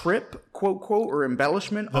 That trip, quote, or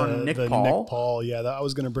embellishment on Nick Paul. Nick Paul, yeah, I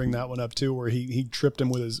was going to bring that one up too, where he tripped him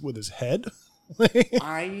with his head.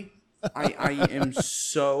 I am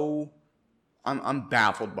so... I'm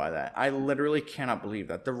baffled by that. I literally cannot believe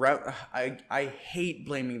that. I hate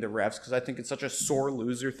blaming the refs because I think it's such a sore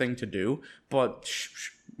loser thing to do. But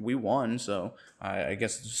we won, so I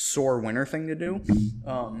guess it's a sore winner thing to do.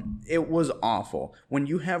 It was awful. When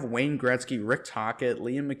you have Wayne Gretzky, Rick Tocchet,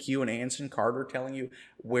 Liam McHugh, and Anson Carter telling you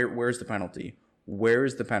where's the penalty?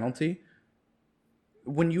 Where's the penalty?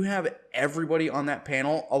 When you have everybody on that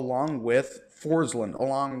panel, along with Forsland,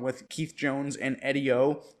 along with Keith Jones and Eddie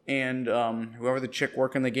O, and whoever the chick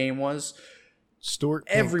working the game was, Stuart,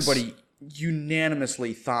 everybody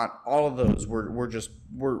unanimously thought all of those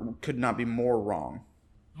could not be more wrong.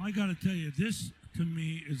 I got to tell you, this to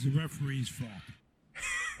me is the referee's fault.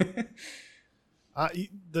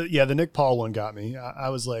 The Nick Paul one got me. I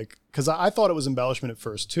was like, because I thought it was embellishment at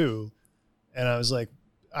first too, and I was like,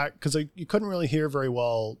 because you couldn't really hear very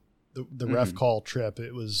well the ref call trip.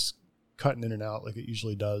 It was cutting in and out like it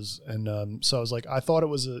usually does, and so I was like, I thought it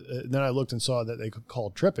was then I looked and saw that they could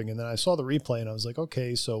call tripping, and then I saw the replay and I was like,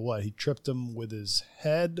 okay, so what? He tripped him with his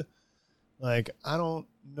head. Like, I don't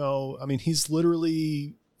know. I mean, he's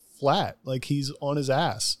literally flat, like he's on his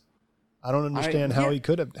ass. I don't understand how he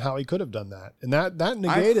could have done that, and that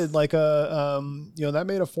negated like that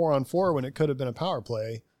made a 4-on-4 when it could have been a power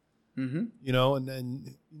play, and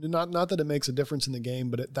not that it makes a difference in the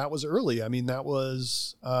game, but that was early. I mean, that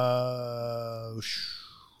was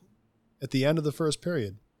at the end of the first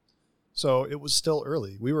period, so it was still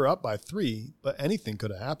early. We were up by 3, but anything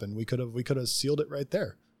could have happened. We could have sealed it right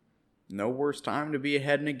there. No worse time to be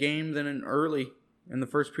ahead in a game than in early in the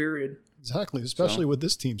first period. Exactly, especially with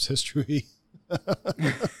this team's history.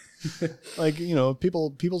 Like,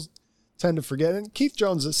 people tend to forget. And Keith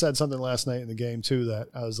Jones said something last night in the game too that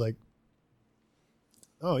I was like,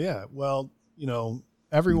 oh yeah, well,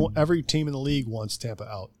 every team in the league wants Tampa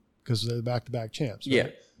out because they're the back-to-back champs. Right? Yeah.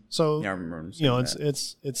 So, I remember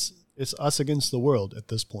it's us against the world at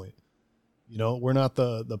this point. We're not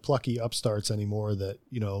the plucky upstarts anymore that,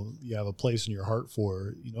 you have a place in your heart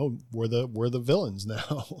for. We're the villains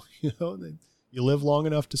now. You live long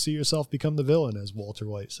enough to see yourself become the villain, as Walter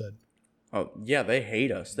White said. Oh, yeah, they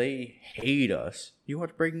hate us. They hate us. You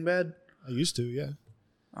watch Breaking Bad? I used to, yeah.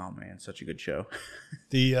 Oh, man, such a good show.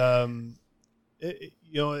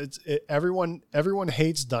 Everyone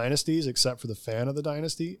hates dynasties except for the fan of the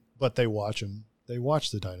dynasty, but they watch them. They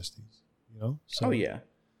watch the dynasties, So, oh, yeah.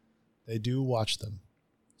 They do watch them.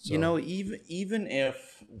 So. Even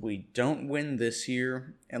if we don't win this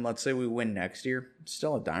year, and let's say we win next year, it's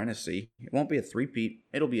still a dynasty. It won't be a three-peat.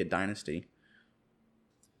 It'll be a dynasty.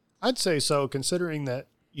 I'd say so, considering that,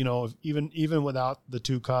 even without the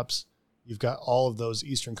 2 cups, you've got all of those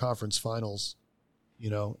Eastern Conference finals.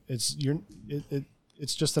 It's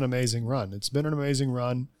just an amazing run. It's been an amazing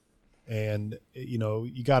run, and,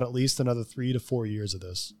 you got at least another 3 to 4 years of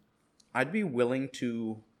this. I'd be willing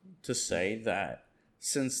to say that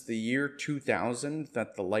since the year 2000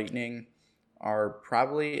 that the Lightning are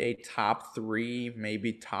probably a top 3,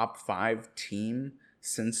 maybe top 5 team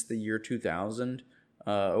since the year 2000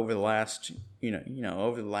 over the last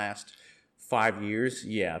 5 years.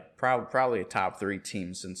 Yeah, probably a top 3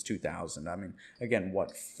 team since 2000. I mean, again,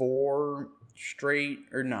 4 straight,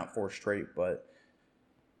 or not 4 straight, but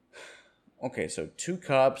okay, so 2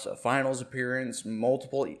 cups, a finals appearance,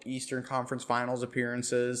 multiple Eastern Conference finals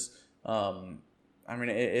appearances. I mean,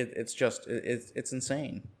 it's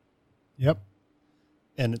insane. Yep.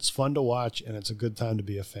 And it's fun to watch, and it's a good time to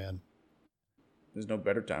be a fan. There's no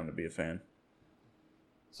better time to be a fan.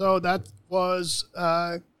 So that was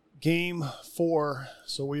game 4.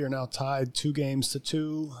 So we are now tied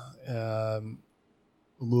 2-2. We'll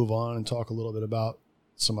move on and talk a little bit about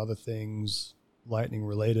some other things, Lightning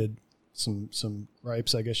related. Some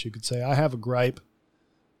gripes, I guess you could say. I have a gripe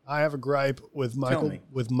with Michael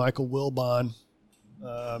Wilbon.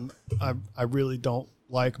 I really don't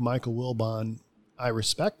like Michael Wilbon. I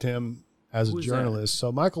respect him as a journalist.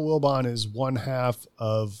 So Michael Wilbon is one half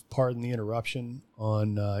of Pardon the Interruption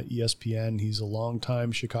on ESPN. He's a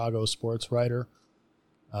longtime Chicago sports writer.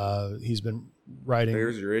 He's been writing.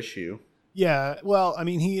 There's your issue. Yeah, well, I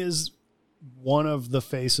mean, he is one of the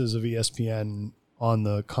faces of ESPN on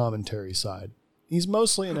the commentary side. He's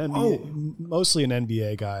mostly an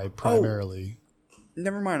NBA guy primarily.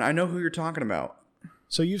 Never mind. I know who you're talking about.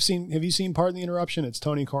 So have you seen Pardon the Interruption? It's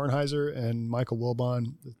Tony Kornheiser and Michael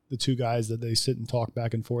Wilbon, the 2 guys that they sit and talk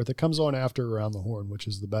back and forth. It comes on after Around the Horn, which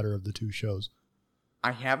is the better of the 2 shows.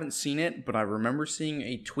 I haven't seen it, but I remember seeing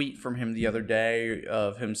a tweet from him the other day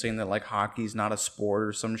of him saying that like hockey's not a sport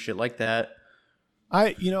or some shit like that.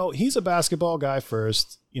 He's a basketball guy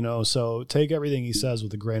first, so take everything he says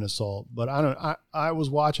with a grain of salt. But I was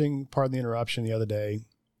watching Pardon the Interruption the other day,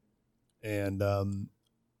 and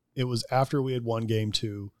it was after we had won game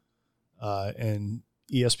 2, and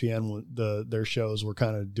ESPN, their shows were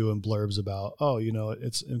kind of doing blurbs about,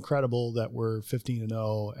 it's incredible that we're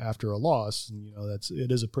 15-0 after a loss. And,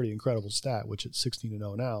 it is a pretty incredible stat, which it's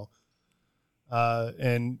 16-0 now.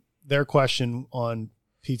 And their question on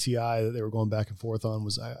PTI that they were going back and forth on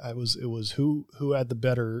was who had the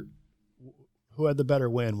better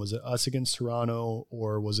win? Was it us against Toronto,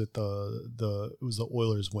 or was it the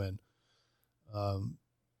Oilers win?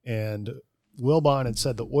 And Wilbon had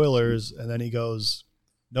said the Oilers, and then he goes,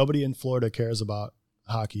 nobody in Florida cares about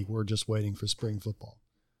hockey. We're just waiting for spring football.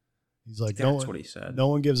 He's like, that's what he said. No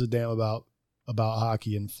one gives a damn about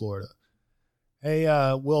hockey in Florida. Hey,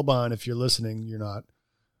 Wilbon, if you're listening, you're not.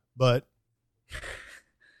 But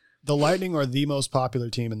the Lightning are the most popular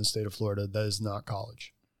team in the state of Florida that is not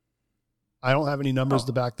college. I don't have any numbers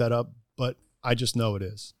to back that up, but I just know it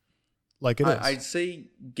is. Like it is. I'd say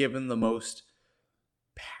given the most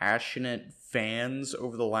passionate fans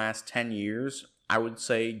over the last 10 years, I would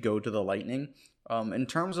say go to the Lightning. In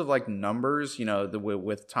terms of like numbers,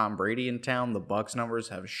 with Tom Brady in town, the Bucks numbers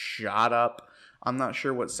have shot up. I'm not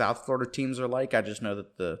sure what South Florida teams are like. I just know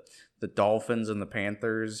that the Dolphins and the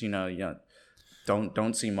Panthers,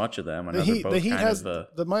 don't see much of them. I know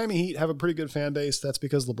the Miami Heat have a pretty good fan base. That's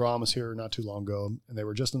because LeBron was here not too long ago, and they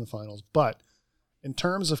were just in the finals. But in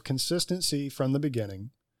terms of consistency from the beginning,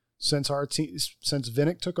 since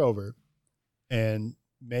Vinnick took over and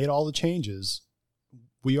made all the changes,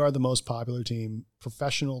 we are the most popular team,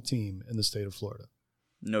 professional team in the state of Florida.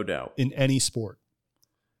 No doubt. In any sport.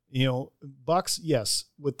 Bucks, yes,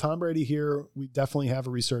 with Tom Brady here, we definitely have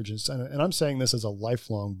a resurgence. And I'm saying this as a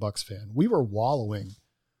lifelong Bucks fan. We were wallowing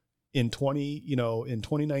in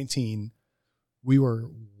 2019. We were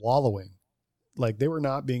wallowing. Like they were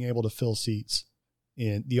not being able to fill seats.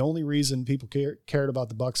 And the only reason people cared about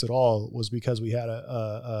the Bucks at all was because we had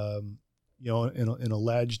an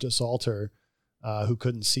alleged assaulter who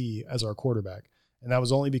couldn't see as our quarterback. And that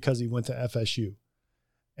was only because he went to FSU.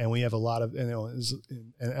 And we have a lot of, and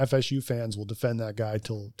FSU fans will defend that guy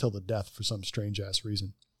till the death for some strange ass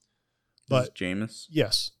reason. But Jameis?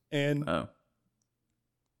 Yes. And,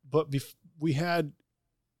 but we had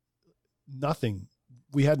nothing.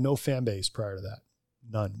 We had no fan base prior to that.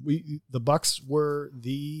 None. The Bucks were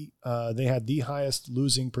they had the highest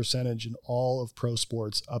losing percentage in all of pro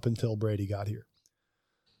sports up until Brady got here.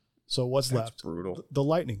 So what's left? Brutal. The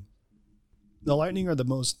Lightning. The Lightning are the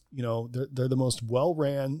most, they're the most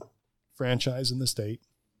well-ran franchise in the state,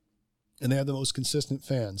 and they have the most consistent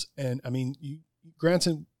fans. And I mean,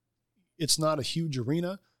 granted, it's not a huge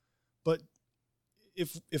arena, but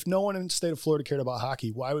if no one in the state of Florida cared about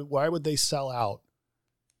hockey, why would they sell out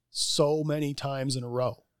so many times in a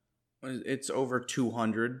row? It's over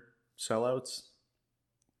 200 sellouts.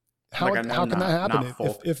 How can that happen?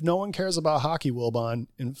 If no one cares about hockey, Wilbon,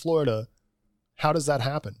 in Florida, how does that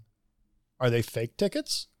happen? Are they fake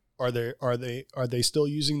tickets? Are they still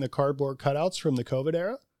using the cardboard cutouts from the COVID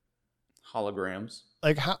era? Holograms.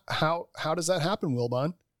 Like how does that happen,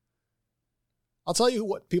 Wilbon? I'll tell you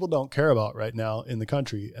what people don't care about right now in the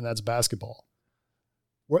country, and that's basketball.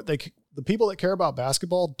 The people that care about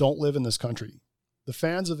basketball don't live in this country. The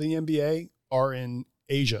fans of the NBA are in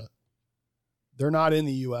Asia. They're not in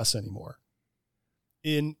the U.S. anymore.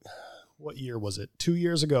 In what year was it? 2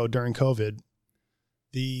 years ago during COVID,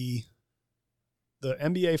 the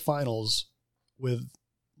NBA Finals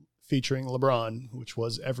featuring LeBron, which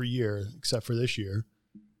was every year except for this year.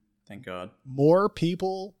 Thank God. More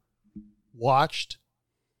people watched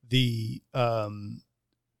the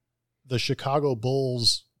Chicago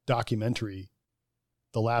Bulls documentary,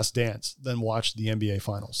 The Last Dance, than watched the NBA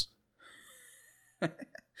Finals.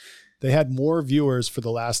 They had more viewers for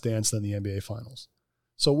The Last Dance than the NBA Finals.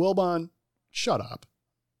 So Wilbon, shut up.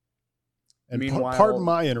 And pardon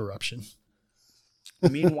my interruption.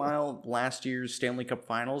 Meanwhile, last year's Stanley Cup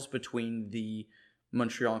Finals between the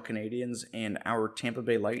Montreal Canadiens and our Tampa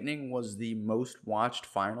Bay Lightning was the most watched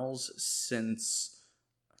finals since,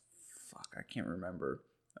 I can't remember.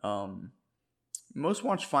 Most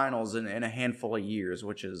watched finals in a handful of years,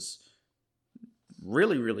 which is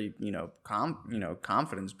really, really,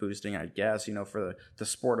 confidence boosting, I guess, for the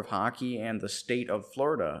sport of hockey and the state of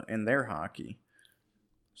Florida and their hockey.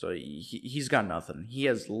 So he's got nothing. He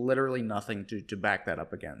has literally nothing to back that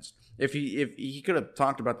up against. If he could have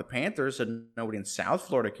talked about the Panthers and nobody in South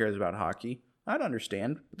Florida cares about hockey, I'd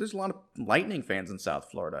understand. But there's a lot of Lightning fans in South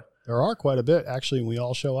Florida. There are quite a bit, actually, and we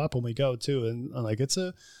all show up when we go too. And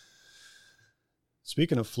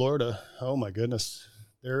speaking of Florida, oh my goodness,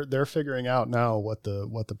 they're figuring out now what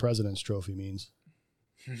the President's Trophy means.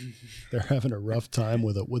 They're having a rough time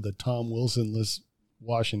with a Tom Wilson-less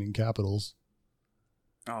Washington Capitals.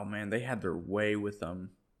 Oh man, they had their way with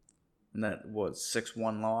them. And that was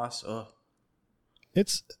 6-1 loss. Ugh.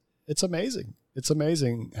 It's amazing. It's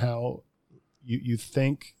amazing how you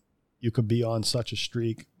think you could be on such a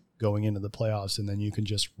streak going into the playoffs, and then you can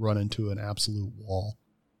just run into an absolute wall.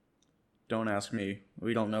 Don't ask me.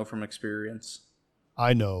 We don't know from experience.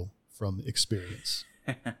 I know from experience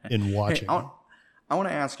in watching. Hey, I want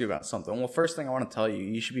to ask you about something. Well, first thing I want to tell you,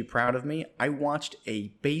 you should be proud of me. I watched a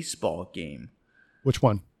baseball game. Which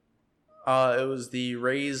one? It was the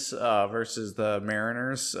Rays versus the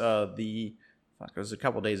Mariners. It was a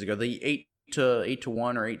couple days ago. The 8-1 or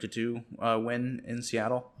 8-2 win in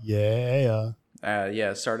Seattle. Yeah.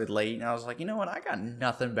 Yeah, it started late, and I was like, you know what? I got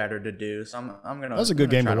nothing better to do, so I'm gonna. That was a good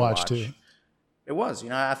game to watch too. It was.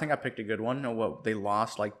 I think I picked a good one. What they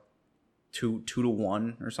lost like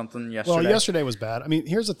 2-1 or something yesterday. Well, yesterday was bad. I mean,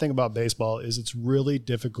 here's the thing about baseball is it's really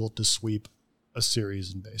difficult to sweep a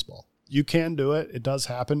series in baseball. You can do it. It does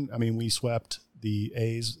happen. I mean, we swept the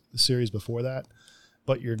A's the series before that,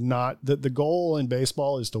 but you're not the goal in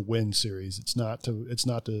baseball is to win series. It's not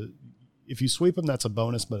to if you sweep them, that's a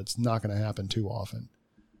bonus, but it's not going to happen too often.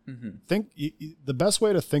 Mm-hmm. The best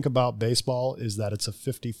way to think about baseball is that it's a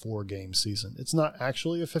 54 game season. It's not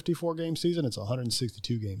actually a 54 game season. It's a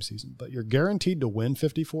 162 game season, but you're guaranteed to win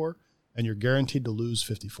 54 and you're guaranteed to lose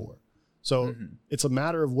 54. So it's a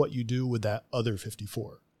matter of what you do with that other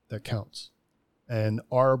 54 that counts. And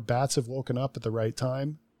our bats have woken up at the right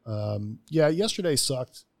time. Yesterday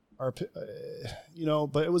sucked. But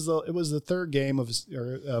it was the third game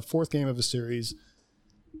of fourth game of a series.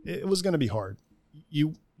 It was going to be hard.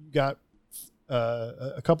 You got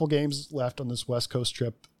a couple games left on this West Coast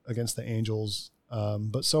trip against the Angels,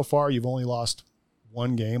 but so far you've only lost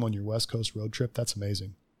one game on your West Coast road trip. That's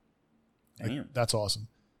amazing. Damn. That's awesome.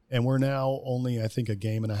 And we're now only, I think, a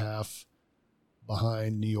game and a half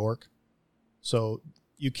behind New York. So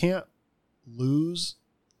you can't lose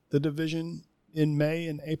the division in May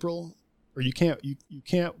and April, or you can't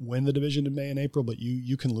win the division in May and April, but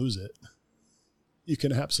you can lose it. You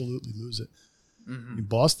can absolutely lose it. Mm-hmm. I mean,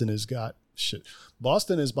 Boston has got shit.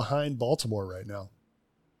 Boston is behind Baltimore right now.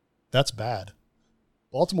 That's bad.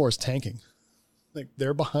 Baltimore is tanking. Like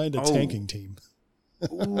they're behind a tanking team.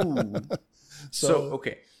 Ooh. So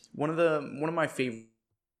okay. One of my favorite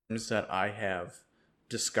things that I have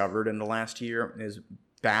discovered in the last year is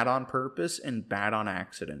bad on purpose and bad on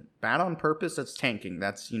accident. Bad on purpose, that's tanking.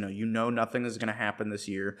 That's, nothing is going to happen this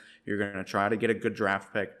year. You're going to try to get a good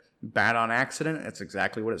draft pick. Bad on accident, that's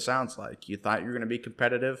exactly what it sounds like. You thought you were going to be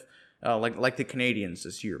competitive, like the Canadians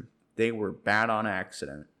this year. They were bad on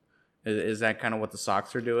accident. Is that kind of what the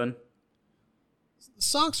Sox are doing? The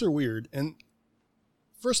Sox are weird. And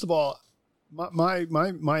first of all,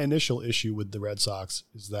 my initial issue with the Red Sox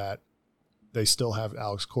is that they still have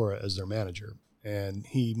Alex Cora as their manager. And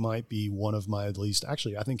he might be one of my least,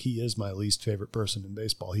 actually, I think he is my least favorite person in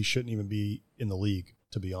baseball. He shouldn't even be in the league,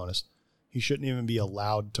 to be honest. He shouldn't even be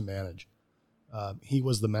allowed to manage. He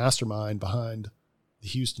was the mastermind behind the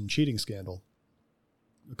Houston cheating scandal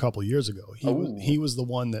a couple of years ago. He was the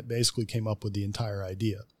one that basically came up with the entire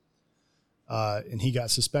idea. And he got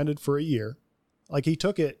suspended for a year. Like he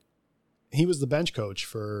took it, he was the bench coach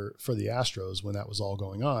for the Astros when that was all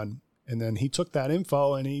going on. And then he took that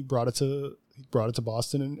info and he brought it to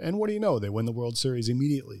Boston. And what do you know? They win the World Series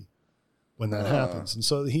immediately when that happens. And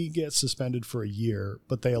so he gets suspended for a year,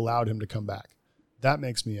 but they allowed him to come back. That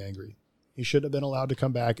makes me angry. He should have been allowed to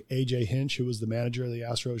come back. A.J. Hinch, who was the manager of the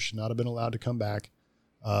Astros, should not have been allowed to come back.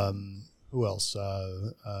 Who else?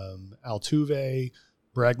 Altuve,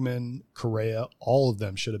 Bregman, Correa, all of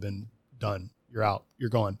them should have been done. You're out. You're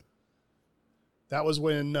gone. That was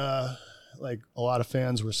when a lot of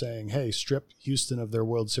fans were saying, hey, strip Houston of their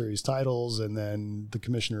World Series titles. And then the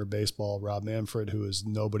commissioner of baseball, Rob Manfred, who is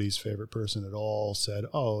nobody's favorite person at all, said,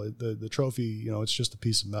 oh, the trophy, it's just a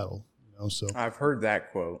piece of metal. So I've heard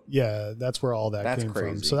that quote. Yeah, that's where all that came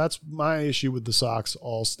crazy. from. So that's my issue with the Sox,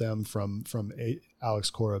 all stem from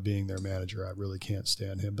Alex Cora being their manager. I really can't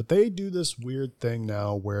stand him. But they do this weird thing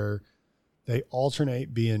now where they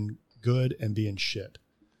alternate being good and being shit.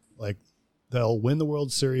 Like they'll win the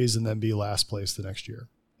World Series and then be last place the next year.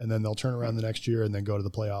 And then they'll turn around the next year and then go to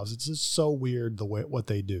the playoffs. It's just so weird what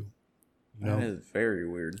they do. That is very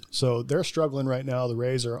weird. So they're struggling right now. The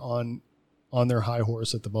Rays are on their high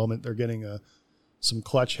horse at the moment. They're getting some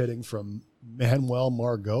clutch hitting from Manuel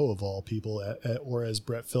Margot, of all people, or as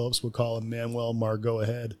Brett Phillips would call him, Manuel Margot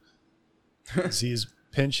ahead. He's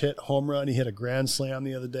pinch hit home run. He hit a grand slam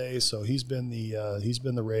the other day, so he's been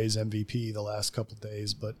the Rays MVP the last couple of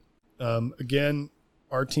days. But again,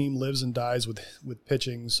 our team lives and dies with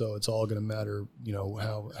pitching, so it's all going to matter,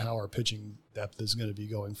 how our pitching depth is going to be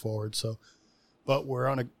going forward. So. But we're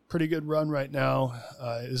on a pretty good run right now.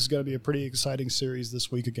 This is going to be a pretty exciting series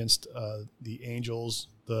this week against the Angels.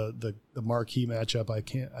 The marquee matchup. I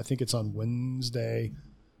think it's on Wednesday,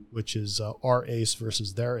 which is our ace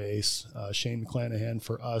versus their ace. Shane McClanahan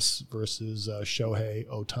for us versus Shohei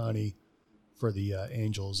Ohtani for the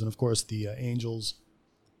Angels. And of course, the Angels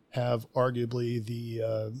have arguably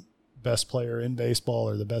the best player in baseball,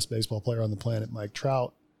 or the best baseball player on the planet, Mike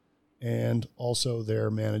Trout. And also their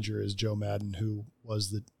manager is Joe Madden, who was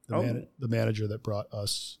the manager that brought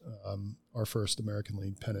us our first American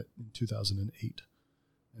League pennant in 2008.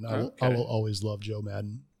 And I will always love Joe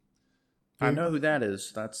Madden. I know who that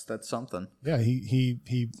is. That's something. Yeah,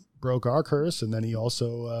 he broke our curse, and then he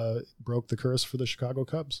also broke the curse for the Chicago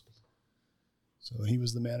Cubs. So he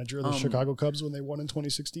was the manager of the Chicago Cubs when they won in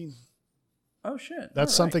 2016. Oh, shit.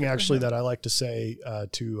 That's something actually that I like to say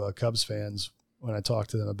to Cubs fans when I talk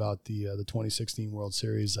to them about the 2016 World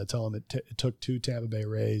Series. I tell them it took 2 Tampa Bay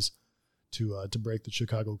Rays to break the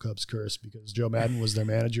Chicago Cubs curse, because Joe Madden was their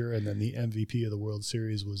manager, and then the MVP of the World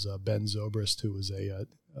Series was Ben Zobrist, who was a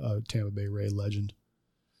Tampa Bay Ray legend.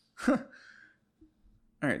 All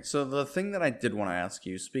right, so the thing that I did want to ask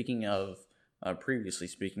you, previously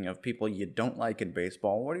speaking of people you don't like in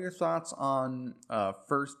baseball, what are your thoughts on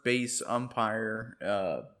first base umpire?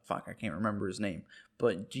 I can't remember his name,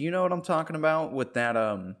 but do you know what I'm talking about with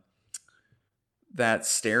that that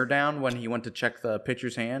stare down when he went to check the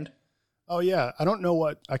pitcher's hand? Oh yeah, I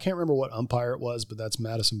can't remember what umpire it was, but that's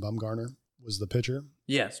Madison Bumgarner was the pitcher.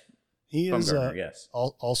 Yes, he is yes.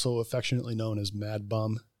 Also affectionately known as Mad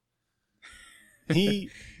Bum.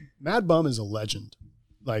 Mad Bum is a legend.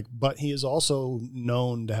 But he is also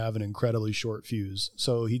known to have an incredibly short fuse.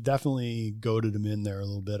 So he definitely goaded him in there a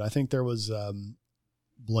little bit. I think there was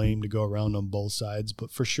blame to go around on both sides,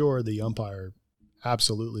 but for sure the umpire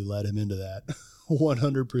absolutely led him into that.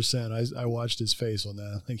 100%. I watched his face on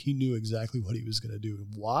that. I think he knew exactly what he was going to do.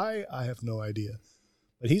 Why? I have no idea.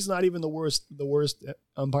 But he's not even the worst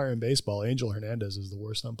umpire in baseball. Angel Hernandez is the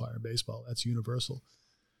worst umpire in baseball. That's universal.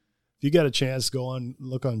 If you get a chance,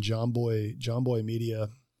 look on John Boy Media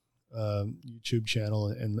YouTube channel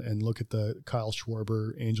and look at the Kyle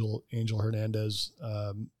Schwarber Angel Hernandez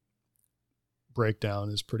breakdown.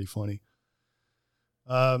 Is pretty funny.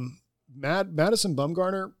 Madison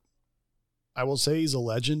Bumgarner, I will say he's a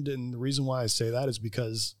legend, and the reason why I say that is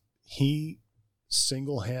because he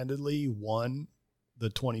single-handedly won the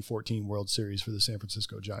 2014 World Series for the San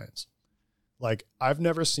Francisco Giants. I've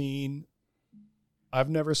never seen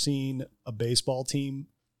a baseball team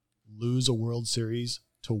lose a World Series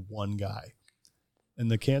to one guy.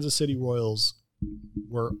 And the Kansas City Royals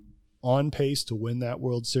were on pace to win that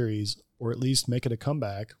World Series, or at least make it a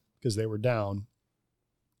comeback, because they were down.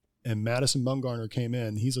 And Madison Bumgarner came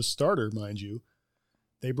in. He's a starter, mind you.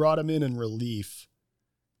 They brought him in relief,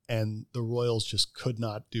 and the Royals just could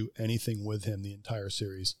not do anything with him the entire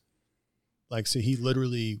series. So he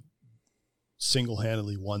literally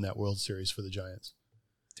single-handedly won that World Series for the Giants.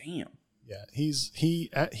 Damn. Yeah, he's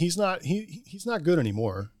not good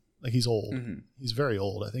anymore. He's old. Mm-hmm. He's very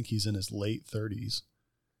old. I think he's in his late 30s.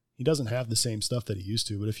 He doesn't have the same stuff that he used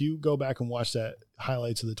to. But if you go back and watch that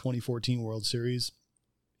highlights of the 2014 World Series,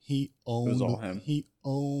 he owned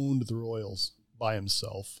the Royals by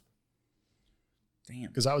himself. Damn.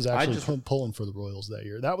 Because I was actually pulling for the Royals that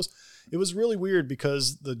year. It was really weird,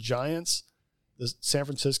 because the Giants, San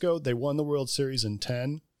Francisco, they won the World Series in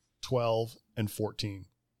 10, 12, and 14.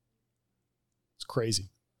 It's crazy.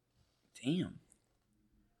 Damn.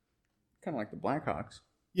 Kind of like the Blackhawks.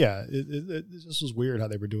 Yeah, it just was weird how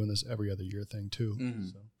they were doing this every other year thing too. Mm-hmm.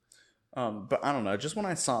 So. But I don't know. Just when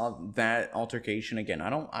I saw that altercation again, I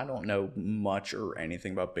don't know much or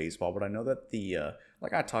anything about baseball, but I know that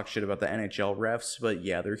I talk shit about the NHL refs, but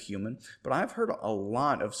yeah, they're human. But I've heard a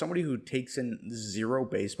lot of somebody who takes in zero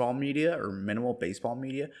baseball media or minimal baseball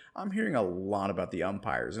media. I'm hearing a lot about the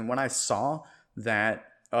umpires, and when I saw that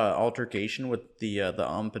altercation with the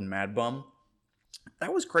ump and Mad Bum,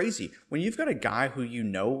 that was crazy. When you've got a guy who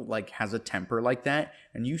has a temper like that,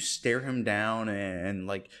 and you stare him down and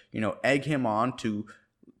egg him on to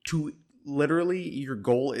literally your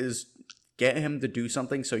goal is get him to do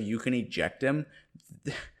something so you can eject him.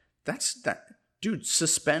 Dude,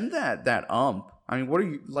 suspend that ump. I mean, what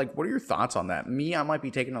are your thoughts on that? Me, I might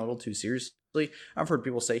be taking it a little too seriously. I've heard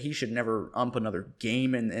people say he should never ump another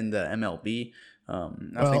game in the MLB.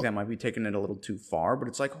 I think that might be taking it a little too far, but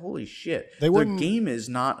it's holy shit. The game is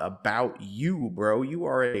not about you, bro. You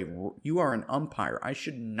are an umpire. I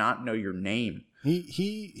should not know your name.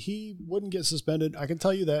 He wouldn't get suspended. I can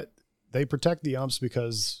tell you that they protect the umps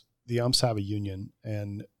because the umps have a union.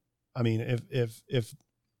 And I mean,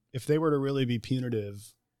 if they were to really be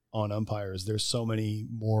punitive on umpires, there's so many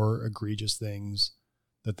more egregious things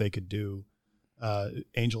that they could do.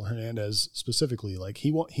 Angel Hernandez specifically,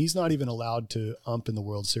 he's not even allowed to ump in the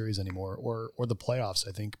World Series anymore, or the playoffs,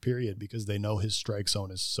 I think, period, because they know his strike zone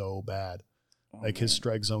is so bad. His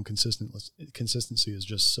strike zone consistency is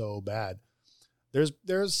just so bad.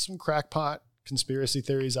 There's some crackpot conspiracy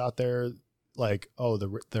theories out there,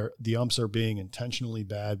 the umps are being intentionally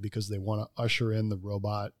bad because they want to usher in the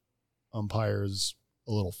robot umpires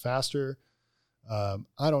a little faster.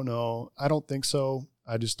 I don't know. I don't think so.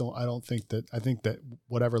 I think that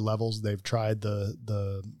whatever levels they've tried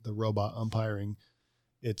the robot umpiring,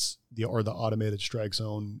 the automated strike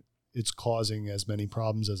zone, it's causing as many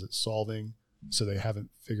problems as it's solving. So they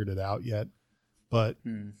haven't figured it out yet. But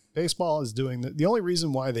baseball is doing the only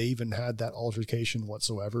reason why they even had that altercation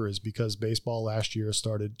whatsoever is because baseball last year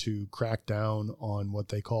started to crack down on what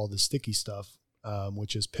they call the sticky stuff,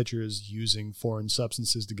 which is pitchers using foreign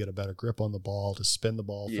substances to get a better grip on the ball, to spin the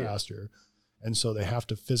ball faster. And so they have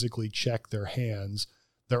to physically check their hands.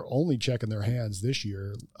 They're only checking their hands this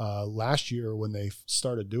year. Last year, when they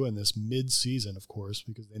started doing this mid-season, of course,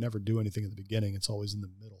 because they never do anything at the beginning, it's always in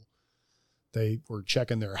the middle. They were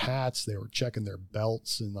checking their hats, they were checking their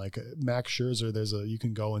belts, and like Max Scherzer, you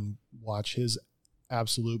can go and watch his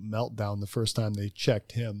absolute meltdown the first time they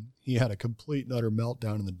checked him. He had a complete and utter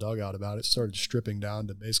meltdown in the dugout about it, started stripping down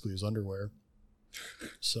to basically his underwear.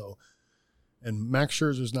 So, and Max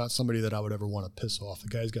Scherzer's not somebody that I would ever want to piss off. The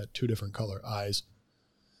guy's got 2 different color eyes.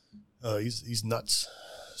 He's nuts.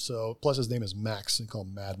 So, plus his name is Max. They call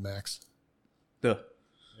him Mad Max. Duh.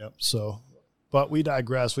 Yep. So, but we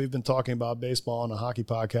digress. We've been talking about baseball on a hockey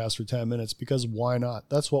podcast for 10 minutes because why not?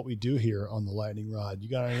 That's what we do here on the Lightning Rod. You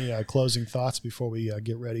got any closing thoughts before we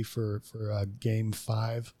get ready for Game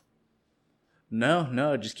 5?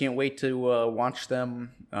 No, just can't wait to watch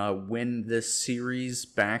them win this series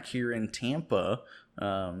back here in Tampa.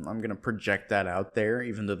 I'm going to project that out there,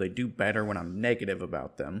 even though they do better when I'm negative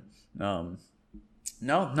about them. No,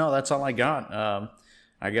 that's all I got.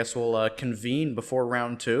 I guess we'll convene before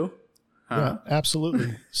round 2. Yeah,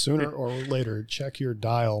 absolutely. Sooner or later, check your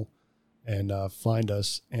dial and find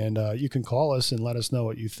us. And you can call us and let us know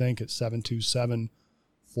what you think at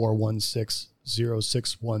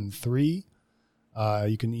 727-416-0613.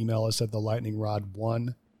 You can email us at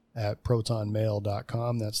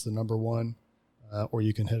thelightningrod1@protonmail.com. That's the number 1. Or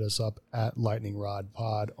you can hit us up at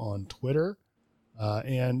lightningrodpod on Twitter.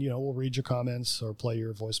 And, we'll read your comments or play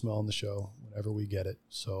your voicemail on the show whenever we get it.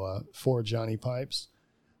 So for Johnny Pipes,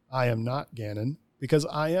 I am not Gannon because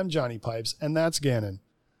I am Johnny Pipes, and that's Gannon.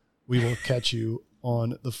 We will catch you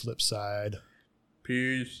on the flip side.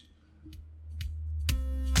 Peace.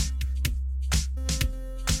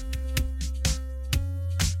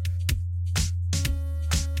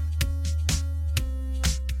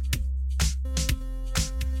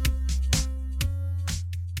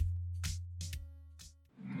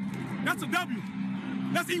 That's a W.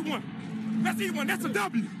 Let's eat one. That's a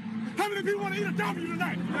W. How many people want to eat a W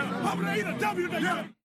tonight? How many eat a W tonight?